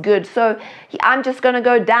feels good. So I'm just going to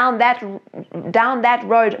go down that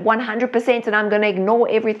road 100% and I'm going to ignore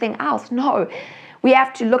everything else. No. We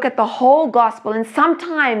have to look at the whole gospel, and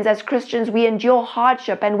sometimes as Christians we endure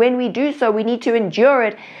hardship, and when we do so we need to endure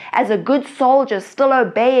it as a good soldier, still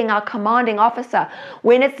obeying our commanding officer.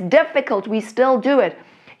 When it's difficult, we still do it.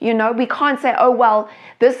 You know, we can't say, oh well,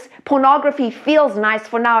 this pornography feels nice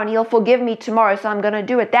for now and He'll forgive me tomorrow, so I'm going to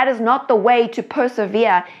do it. That is not the way to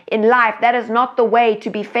persevere in life. That is not the way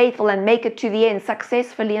to be faithful and make it to the end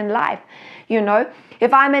successfully in life. You know,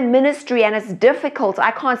 if I'm in ministry and it's difficult, I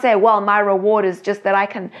can't say, well, my reward is just that I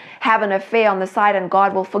can have an affair on the side and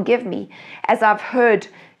God will forgive me. As I've heard,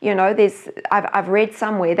 you know, I've read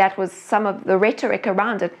somewhere that was some of the rhetoric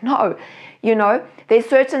around it. No, you know, there's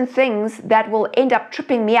certain things that will end up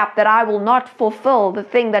tripping me up, that I will not fulfill the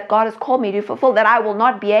thing that God has called me to fulfill, that I will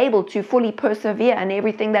not be able to fully persevere in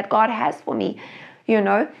everything that God has for me, you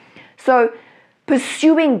know. So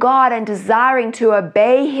pursuing God and desiring to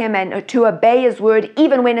obey Him and to obey His word,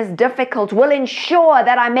 even when it's difficult, will ensure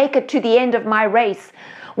that I make it to the end of my race,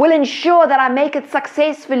 will ensure that I make it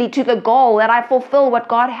successfully to the goal, that I fulfill what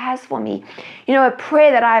God has for me. You know, a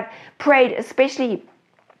prayer that I've prayed, especially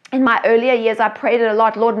in my earlier years, I prayed it a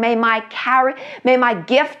lot. Lord, may my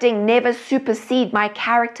gifting never supersede my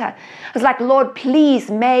character. I was like, Lord, please,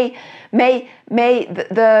 may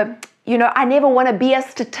you know, I never want to be a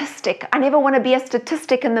statistic. I never want to be a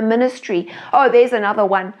statistic in the ministry. Oh, there's another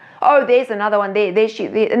one. Oh, there's another one there.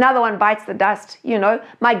 Another one bites the dust.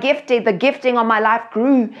 My the gifting on my life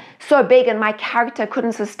grew so big and my character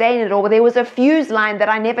couldn't sustain it. Or there was a fuse line that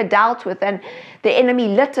I never dealt with and the enemy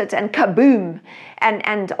lit it and kaboom.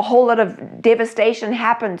 And a whole lot of devastation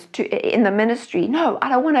happened in the ministry. No, I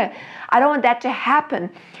don't want that to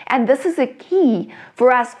happen. And this is a key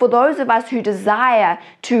for us, for those of us who desire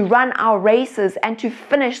to run our races and to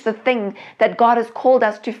finish the thing that God has called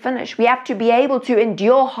us to finish. We have to be able to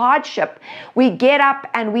endure hardship. We get up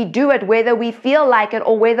and we do it whether we feel like it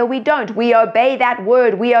or whether we don't. We obey that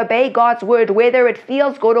word. We obey God's word, whether it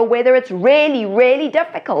feels good or whether it's really, really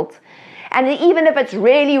difficult. And even if it's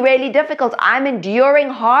really, really difficult, I'm enduring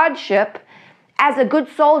hardship as a good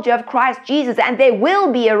soldier of Christ Jesus, and there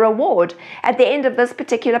will be a reward. At the end of this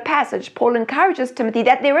particular passage, Paul encourages Timothy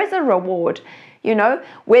that there is a reward,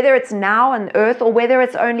 whether it's now on earth or whether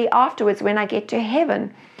it's only afterwards when I get to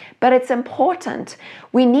heaven. But it's important.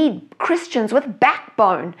 We need Christians with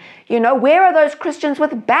backbone. Where are those Christians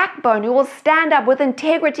with backbone who will stand up with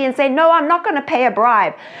integrity and say, no, I'm not going to pay a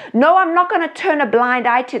bribe. No, I'm not going to turn a blind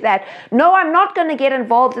eye to that. No, I'm not going to get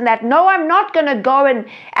involved in that. No, I'm not going to go and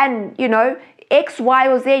X, Y,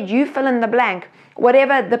 or Z, you fill in the blank.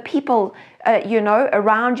 Whatever the people,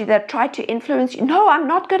 around you that try to influence you. No, I'm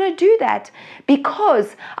not going to do that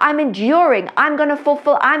because I'm enduring. I'm going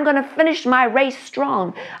to finish my race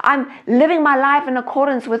strong. I'm living my life in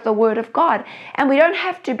accordance with the word of God. And we don't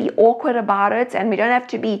have to be awkward about it. And we don't have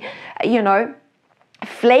to be,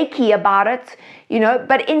 flaky about it,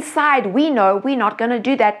 but inside we know we're not going to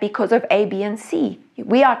do that because of A, B, and C.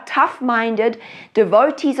 We are tough-minded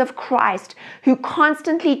devotees of Christ who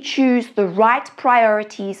constantly choose the right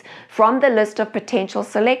priorities from the list of potential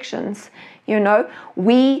selections.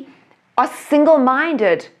 We are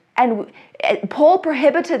single-minded, and Paul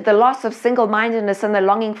prohibited the loss of single-mindedness and the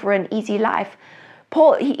longing for an easy life.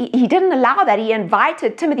 Paul, he didn't allow that. He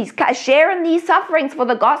invited Timothy, share in these sufferings for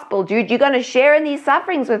the gospel, dude. You're going to share in these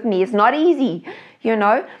sufferings with me. It's not easy,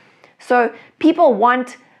 So people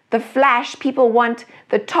want the flash. People want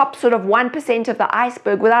the top sort of 1% of the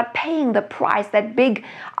iceberg without paying the price. That big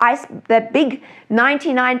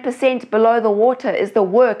 99% below the water is the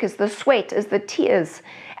work, is the sweat, is the tears.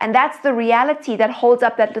 And that's the reality that holds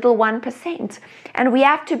up that little 1%. And we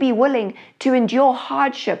have to be willing to endure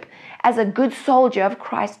hardship as a good soldier of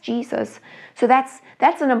Christ Jesus. So that's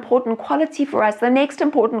an important quality for us. The next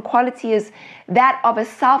important quality is that of a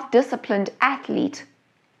self-disciplined athlete.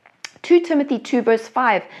 2 Timothy 2 verse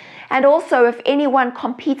 5. And also, if anyone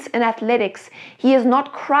competes in athletics, he is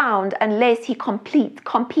not crowned unless he competes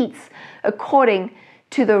according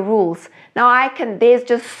to the rules. Now there's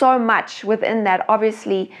just so much within that,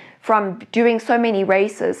 obviously, from doing so many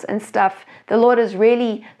races and stuff. The Lord has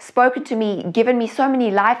really spoken to me, given me so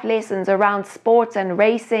many life lessons around sports and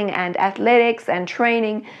racing and athletics and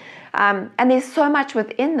training. And there's so much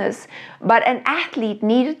within this. But an athlete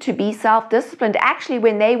needed to be self-disciplined. Actually,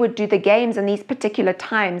 when they would do the games in these particular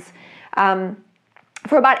times,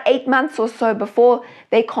 for about 8 months or so before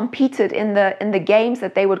they competed in the games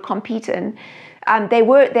that they would compete in,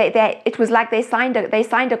 it was like they signed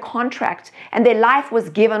a contract, and their life was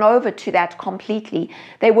given over to that completely.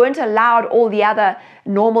 They weren't allowed all the other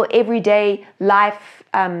normal everyday life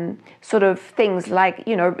sort of things like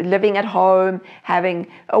living at home, having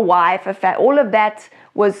a wife, all of that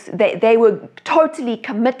was they were totally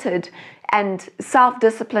committed and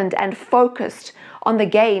self-disciplined and focused on the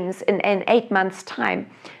games in 8 months' time.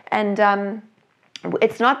 And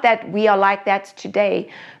it's not that we are like that today,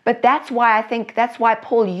 but that's why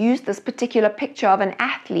Paul used this particular picture of an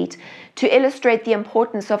athlete to illustrate the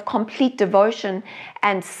importance of complete devotion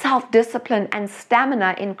and self-discipline and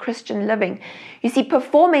stamina in Christian living. You see,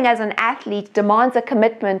 performing as an athlete demands a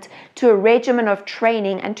commitment to a regimen of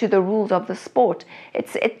training and to the rules of the sport.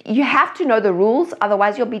 You have to know the rules,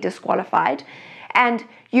 otherwise you'll be disqualified. And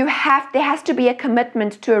there has to be a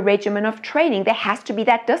commitment to a regimen of training. There has to be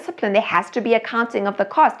that discipline. There has to be accounting of the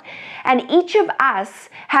cost. And each of us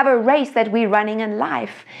have a race that we're running in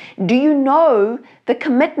life. Do you know the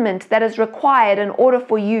commitment that is required in order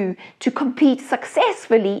for you to compete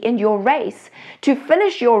successfully in your race, to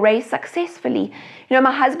finish your race successfully?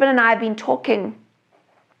 My husband and I have been talking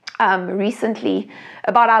recently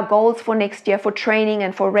about our goals for next year for training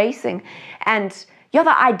and for racing. And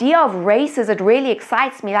the idea of races, it really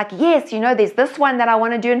excites me. Like, yes, there's this one that I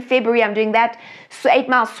want to do in February. I'm doing that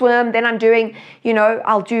 8-mile swim. Then I'm doing,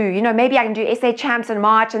 I'll do, maybe I can do SA Champs in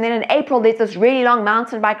March. And then in April, there's this really long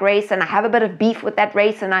mountain bike race. And I have a bit of beef with that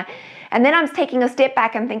race. And then I'm taking a step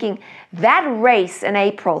back and thinking, that race in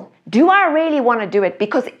April, do I really want to do it?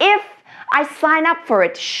 Because if I sign up for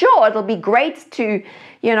it. Sure, it'll be great to,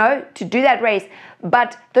 to do that race.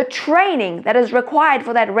 But the training that is required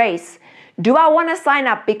for that race, do I want to sign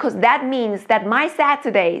up? Because that means that my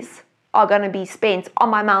Saturdays are going to be spent on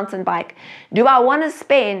my mountain bike. Do I want to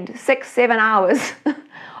spend 6-7 hours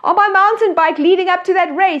on my mountain bike leading up to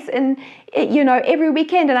that race and, every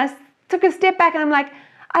weekend? And I took a step back and I'm like,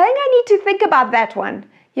 I think I need to think about that one,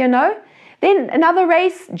 Then another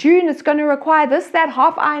race, June, it's going to require this, that,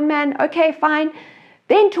 half Ironman. Okay, fine.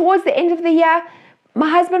 Then towards the end of the year, my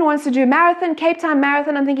husband wants to do a marathon, Cape Town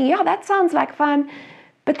Marathon. I'm thinking, yeah, that sounds like fun.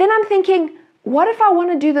 But then I'm thinking, what if I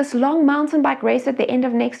want to do this long mountain bike race at the end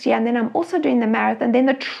of next year, and then I'm also doing the marathon, then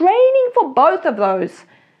the training for both of those,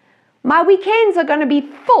 my weekends are going to be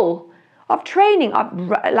full of training, of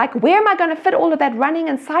like, where am I going to fit all of that running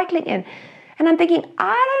and cycling in? And I'm thinking,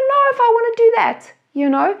 I don't know if I want to do that,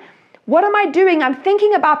 What am I doing? I'm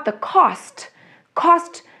thinking about the cost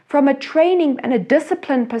from a training and a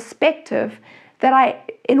discipline perspective,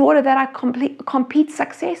 in order that I compete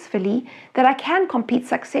successfully, that I can compete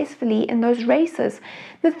successfully in those races.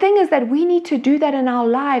 The thing is that we need to do that in our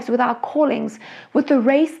lives, with our callings, with the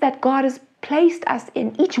race that God has placed us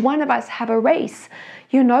in. Each one of us have a race,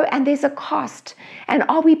 and there's a cost. And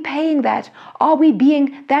are we paying that? Are we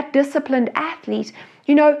being that disciplined athlete?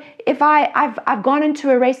 If I've gone into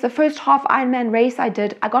a race, the first half Ironman race I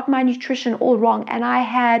did, I got my nutrition all wrong and I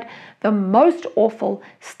had the most awful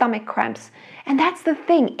stomach cramps. And that's the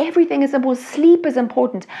thing. Everything is important. Sleep is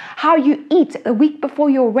important. How you eat a week before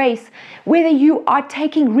your race, whether you are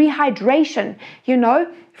taking rehydration,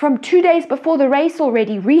 from 2 days before the race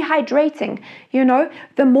already, rehydrating,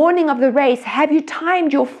 the morning of the race, have you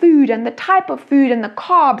timed your food and the type of food and the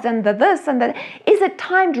carbs and the this and the, is it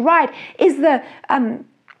timed right? Is the,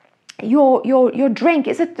 your drink,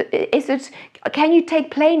 is it can you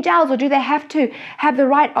take plain gels, or do they have to have the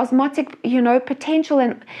right osmotic potential,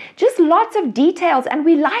 and just lots of details? And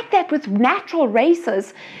we like that with natural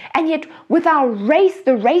races, and yet with our race,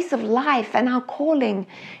 the race of life and our calling,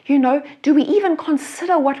 do we even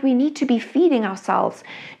consider what we need to be feeding ourselves?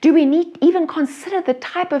 Do we even consider the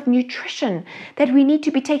type of nutrition that we need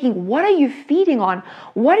to be taking? What are you feeding on?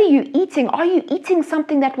 What are you eating? Are you eating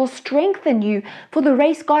something that will strengthen you for the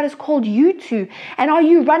race God has called you to? And are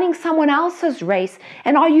you running someone else's race?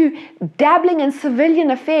 And are you dabbling in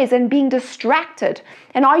civilian affairs and being distracted?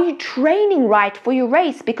 And are you training right for your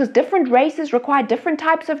race? Because different races require different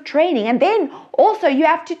types of training. And then also you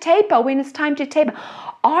have to taper when it's time to taper.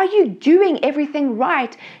 Are you doing everything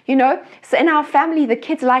right? So in our family, the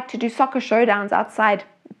kids like to do soccer showdowns outside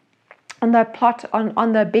on the plot,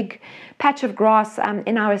 on the big patch of grass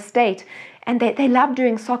in our estate. And they love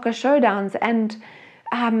doing soccer showdowns. And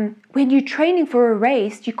when you're training for a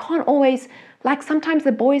race, you can't always, like sometimes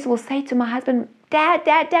the boys will say to my husband,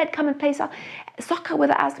 Dad, come and play soccer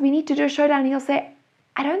with us. We need to do a showdown. He'll say,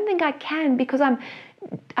 I don't think I can, because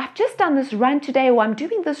I've just done this run today, or I'm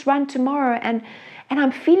doing this run tomorrow, and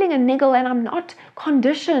I'm feeling a niggle, and I'm not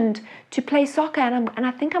conditioned to play soccer, and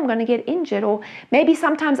I think I'm going to get injured. Or maybe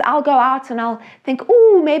sometimes I'll go out and I'll think,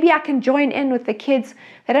 oh, maybe I can join in with the kids.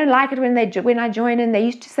 They don't like it when I join in. They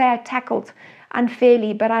used to say I tackled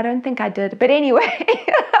unfairly, but I don't think I did. But anyway,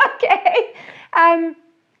 okay.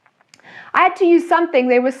 I had to use something.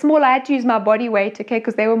 They were small. I had to use my body weight, okay,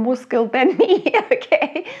 because they were more skilled than me,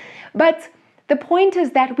 okay. But the point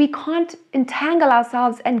is that we can't entangle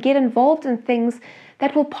ourselves and get involved in things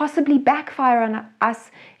that will possibly backfire on us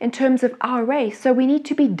in terms of our race. So we need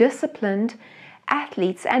to be disciplined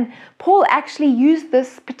athletes. And Paul actually used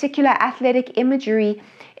this particular athletic imagery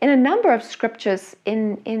in a number of scriptures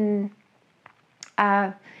in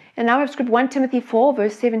a number of scriptures, 1 Timothy 4,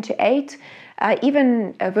 verse 7 to 8,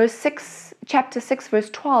 even verse 6, chapter 6, verse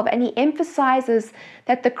 12. And he emphasizes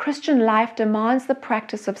that the Christian life demands the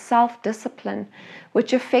practice of self-discipline,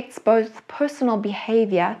 which affects both personal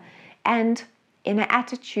behavior and inner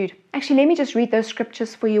attitude. Actually, let me just read those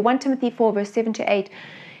scriptures for you. 1 Timothy 4, verse 7 to 8.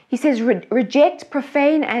 He says, reject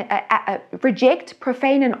profane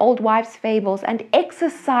and old wives' fables, and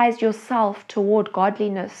exercise yourself toward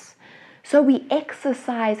godliness. So we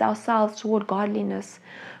exercise ourselves toward godliness.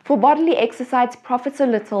 For bodily exercise profits a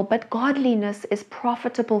little, but godliness is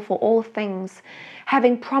profitable for all things,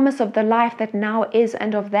 having promise of the life that now is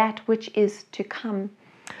and of that which is to come.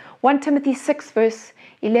 1 Timothy 6, verse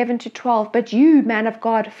 11 to 12. But you, man of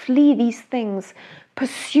God, flee these things.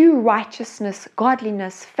 pursue righteousness,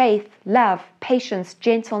 godliness, faith, love, patience,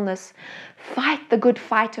 gentleness. Fight the good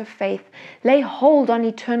fight of faith. Lay hold on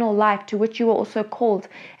eternal life, to which you were also called,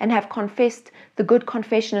 and have confessed the good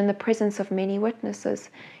confession in the presence of many witnesses.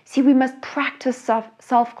 See, we must practice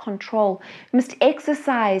self-control. We must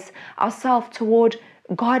exercise ourselves toward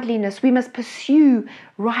godliness. We must pursue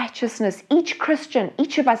righteousness. Each Christian,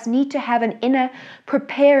 each of us need to have an inner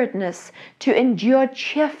preparedness to endure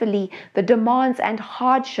cheerfully the demands and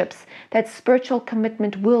hardships that spiritual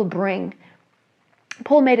commitment will bring.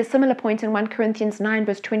 Paul made a similar point in 1 Corinthians 9,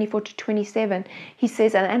 verse 24 to 27. He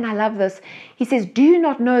says, and I love this, he says, "Do you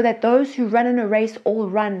not know that those who run in a race all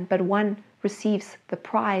run, but one receives the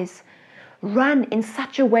prize? Run in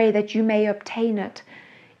such a way that you may obtain it.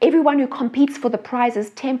 Everyone who competes for the prize is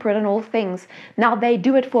temperate in all things. Now they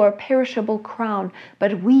do it for a perishable crown,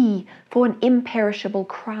 but we for an imperishable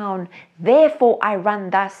crown. Therefore I run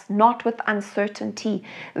thus, not with uncertainty.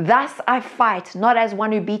 Thus I fight, not as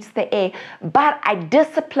one who beats the air, but I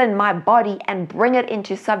discipline my body and bring it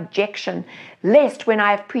into subjection, lest when I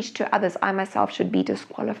have preached to others, I myself should be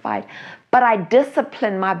disqualified. But I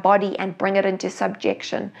discipline my body and bring it into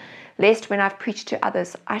subjection, lest when I've preached to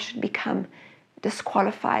others, I should become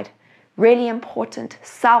disqualified." Really important.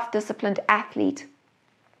 Self-disciplined athlete.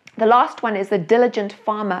 The last one is the diligent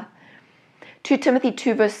farmer. 2 Timothy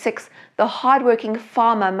 2 verse 6, "The hardworking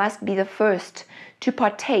farmer must be the first to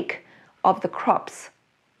partake of the crops."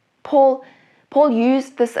 Paul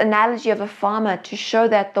used this analogy of a farmer to show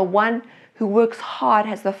that the one who works hard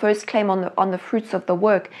has the first claim on the fruits of the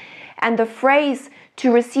work. And the phrase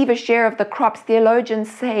 "to receive a share of the crops," theologians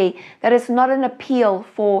say that it's not an appeal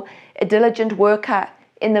for a diligent worker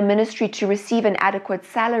in the ministry to receive an adequate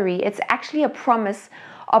salary. It's actually a promise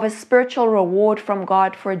of a spiritual reward from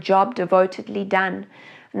God for a job devotedly done.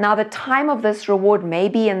 Now, the time of this reward may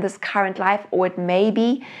be in this current life, or it may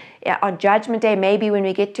be on Judgment Day, maybe when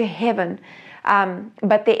we get to heaven.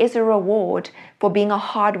 But there is a reward for being a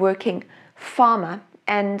hardworking farmer.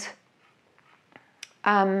 And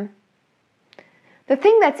the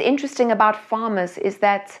thing that's interesting about farmers is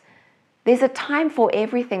that there's a time for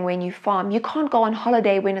everything when you farm. You can't go on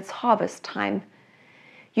holiday when it's harvest time.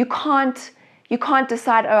 You can't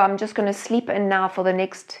decide, oh, I'm just going to sleep in now for the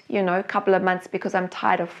next, couple of months because I'm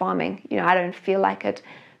tired of farming. I don't feel like it.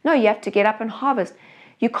 No, you have to get up and harvest.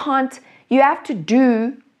 You have to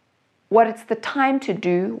do what it's the time to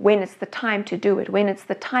do when it's the time to do it. When it's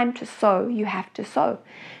the time to sow, you have to sow.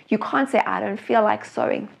 You can't say, I don't feel like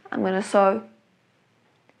sowing. I'm going to sow,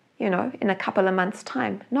 in a couple of months'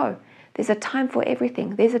 time. No. There's a time for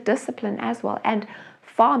everything. There's a discipline as well. And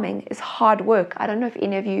farming is hard work. I don't know if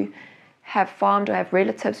any of you have farmed or have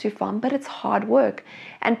relatives who farm, but it's hard work.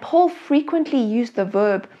 And Paul frequently used the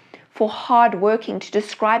verb for hard working to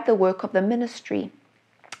describe the work of the ministry.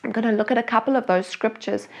 I'm going to look at a couple of those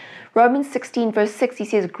scriptures. Romans 16 verse 6, he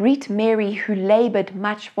says, "Greet Mary who labored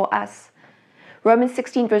much for us." Romans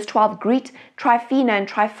 16 verse 12, "Greet Tryphena and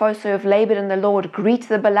Tryphosa who have labored in the Lord. Greet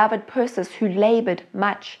the beloved Persis who labored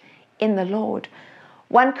much in the Lord."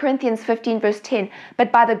 1 Corinthians 15 verse 10,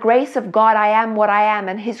 "But by the grace of God I am what I am,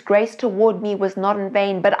 and his grace toward me was not in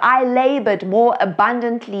vain. But I labored more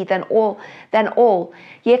abundantly than all,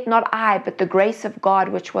 yet not I, but the grace of God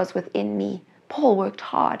which was within me." Paul worked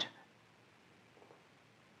hard.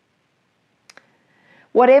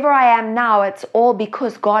 Whatever I am now, it's all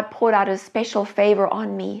because God poured out his special favor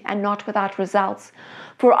on me, and not without results.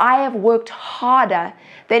 For I have worked harder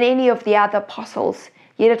than any of the other apostles,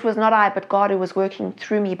 yet it was not I, but God who was working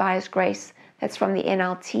through me by his grace. That's from the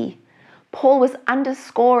NLT. Paul was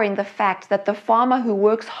underscoring the fact that the farmer who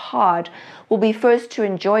works hard will be first to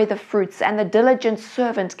enjoy the fruits, and the diligent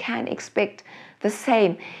servant can expect the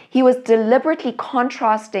same. He was deliberately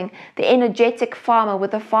contrasting the energetic farmer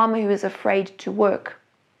with the farmer who is afraid to work.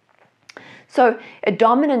 So a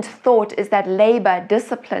dominant thought is that labor,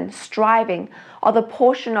 discipline, striving are the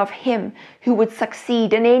portion of him who would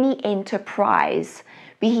succeed in any enterprise,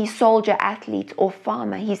 be he soldier, athlete, or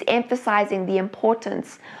farmer. He's emphasizing the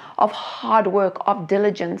importance of hard work, of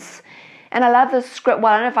diligence. And I love this script.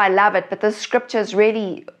 Well, I don't know if I love it, but the scriptures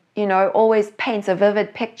really, always paints a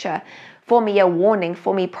vivid picture for me, a warning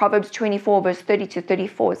for me. Proverbs 24 verse 30 to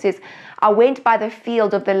 34 says, "I went by the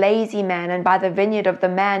field of the lazy man, and by the vineyard of the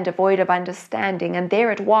man devoid of understanding, and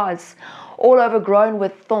there it was, all overgrown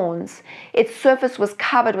with thorns. Its surface was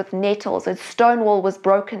covered with nettles, its stone wall was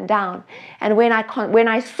broken down. And when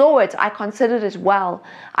I saw it, I considered it well.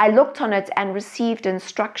 I looked on it and received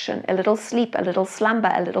instruction, a little sleep, a little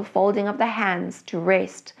slumber, a little folding of the hands to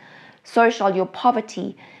rest. So shall your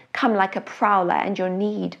poverty come like a prowler, and your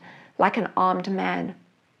need like an armed man."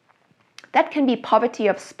 That can be poverty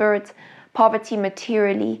of spirit, poverty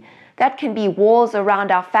materially. That can be walls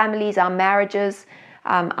around our families, our marriages,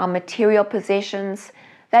 our material possessions.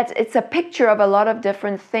 It's a picture of a lot of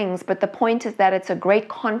different things, but the point is that it's a great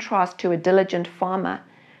contrast to a diligent farmer.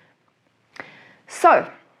 So,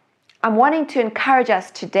 I'm wanting to encourage us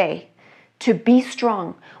today to be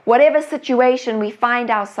strong. Whatever situation we find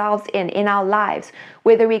ourselves in our lives,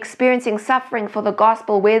 whether we're experiencing suffering for the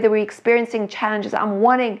gospel, whether we're experiencing challenges, I'm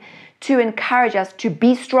wanting to encourage us to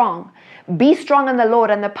be strong. Be strong in the Lord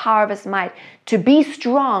and the power of His might. To be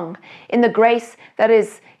strong in the grace that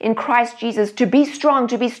is in Christ Jesus. To be strong,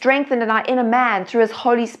 to be strengthened in our inner man through His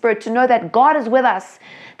Holy Spirit. To know that God is with us,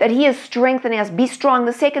 that He is strengthening us. Be strong.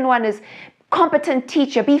 The second one is competent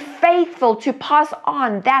teacher. Be faithful to pass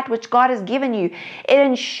on that which God has given you. It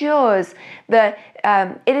ensures the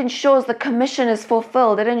commission is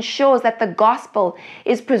fulfilled. It ensures that the gospel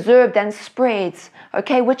is preserved and spreads.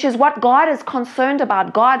 Okay, which is what God is concerned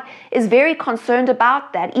about. God is very concerned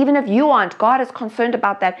about that. Even if you aren't, God is concerned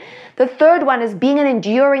about that. The third one is being an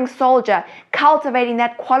enduring soldier, cultivating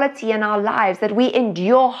that quality in our lives, that we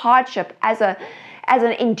endure hardship as an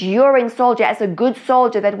enduring soldier, as a good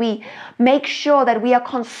soldier, that we make sure that we are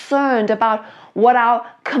concerned about what our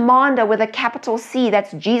commander with a capital C,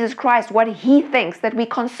 that's Jesus Christ, what He thinks, that we're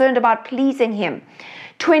concerned about pleasing Him.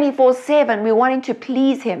 24/7, we're wanting to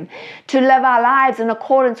please Him, to live our lives in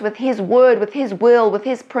accordance with His word, with His will, with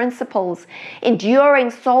His principles.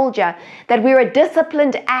 Enduring soldier, that we're a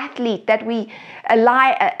disciplined athlete, that we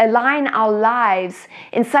align our lives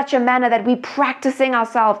in such a manner that we're practicing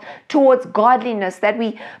ourselves towards godliness, that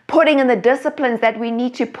we putting in the disciplines that we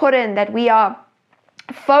need to put in, that we are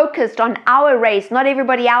focused on our race, not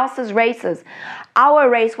everybody else's races. Our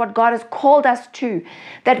race, what God has called us to,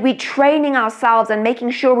 that we're training ourselves and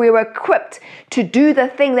making sure we're equipped to do the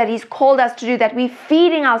thing that He's called us to do, that we're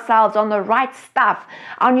feeding ourselves on the right stuff,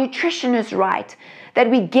 our nutrition is right, that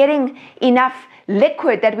we're getting enough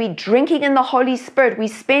liquid, that we're drinking in the Holy Spirit, we're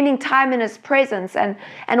spending time in His presence and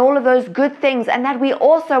all of those good things, and that we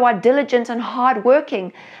also are diligent and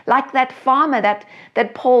hardworking, like that farmer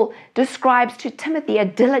that Paul describes to Timothy, a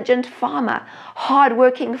diligent farmer,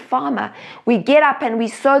 hardworking farmer. We get up and we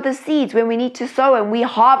sow the seeds when we need to sow, and we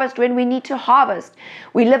harvest when we need to harvest.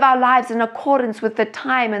 We live our lives in accordance with the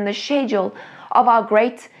time and the schedule of our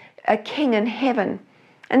great King in heaven.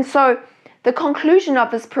 And so the conclusion of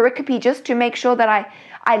this pericope, just to make sure that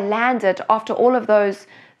I landed after all of those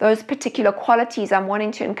particular qualities I'm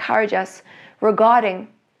wanting to encourage us regarding.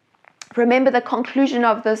 Remember, the conclusion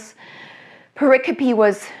of this pericope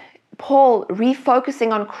was Paul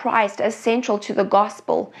refocusing on Christ as central to the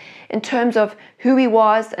gospel in terms of who He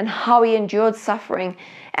was and how He endured suffering.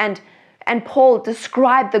 And Paul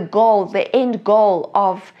described the goal, the end goal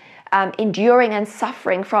of enduring and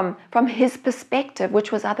suffering from his perspective, which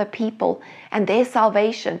was other people and their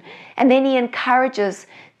salvation. And then he encourages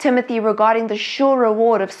Timothy regarding the sure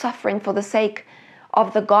reward of suffering for the sake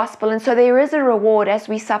of the gospel. And so there is a reward as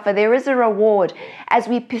we suffer. There is a reward as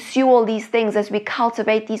we pursue all these things, as we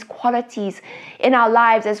cultivate these qualities in our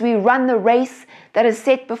lives, as we run the race that is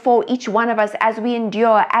set before each one of us, as we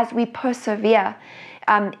endure, as we persevere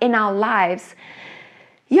in our lives.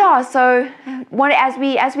 Yeah, so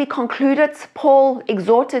as we concluded, Paul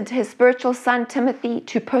exhorted his spiritual son Timothy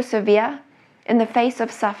to persevere in the face of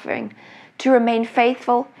suffering, to remain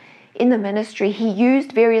faithful in the ministry. He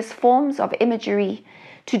used various forms of imagery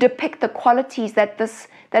to depict the qualities that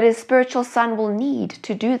his spiritual son will need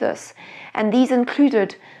to do this. And these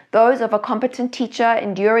included those of a competent teacher,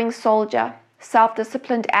 enduring soldier,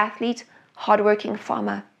 self-disciplined athlete, hardworking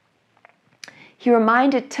farmer. He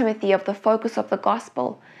reminded Timothy of the focus of the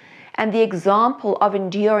gospel and the example of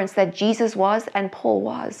endurance that Jesus was and Paul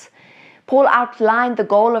was. Paul outlined the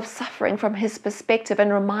goal of suffering from his perspective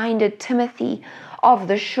and reminded Timothy of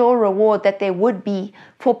the sure reward that there would be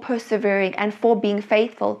for persevering and for being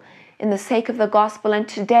faithful in the sake of the gospel. And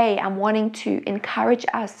today I'm wanting to encourage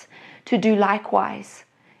us to do likewise.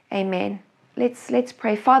 Amen. Let's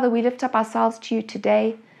pray. Father, we lift up ourselves to you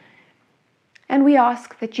today. And we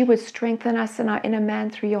ask that you would strengthen us in our inner man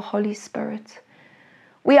through your Holy Spirit.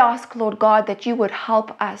 We ask, Lord God, that you would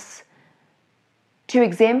help us to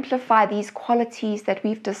exemplify these qualities that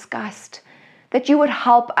we've discussed, that you would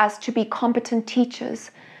help us to be competent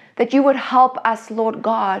teachers, that you would help us, Lord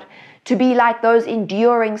God, to be like those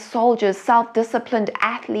enduring soldiers, self-disciplined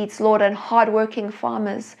athletes, Lord, and hardworking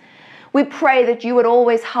farmers. We pray that you would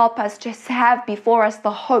always help us to have before us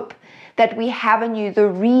the hope that we have in you, the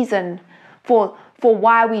reason for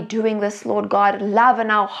why we're doing this, Lord God. Love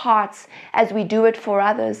in our hearts as we do it for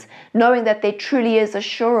others, knowing that there truly is a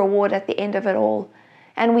sure reward at the end of it all.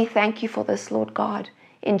 And we thank you for this, Lord God,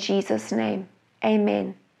 in Jesus' name.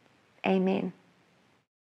 Amen. Amen.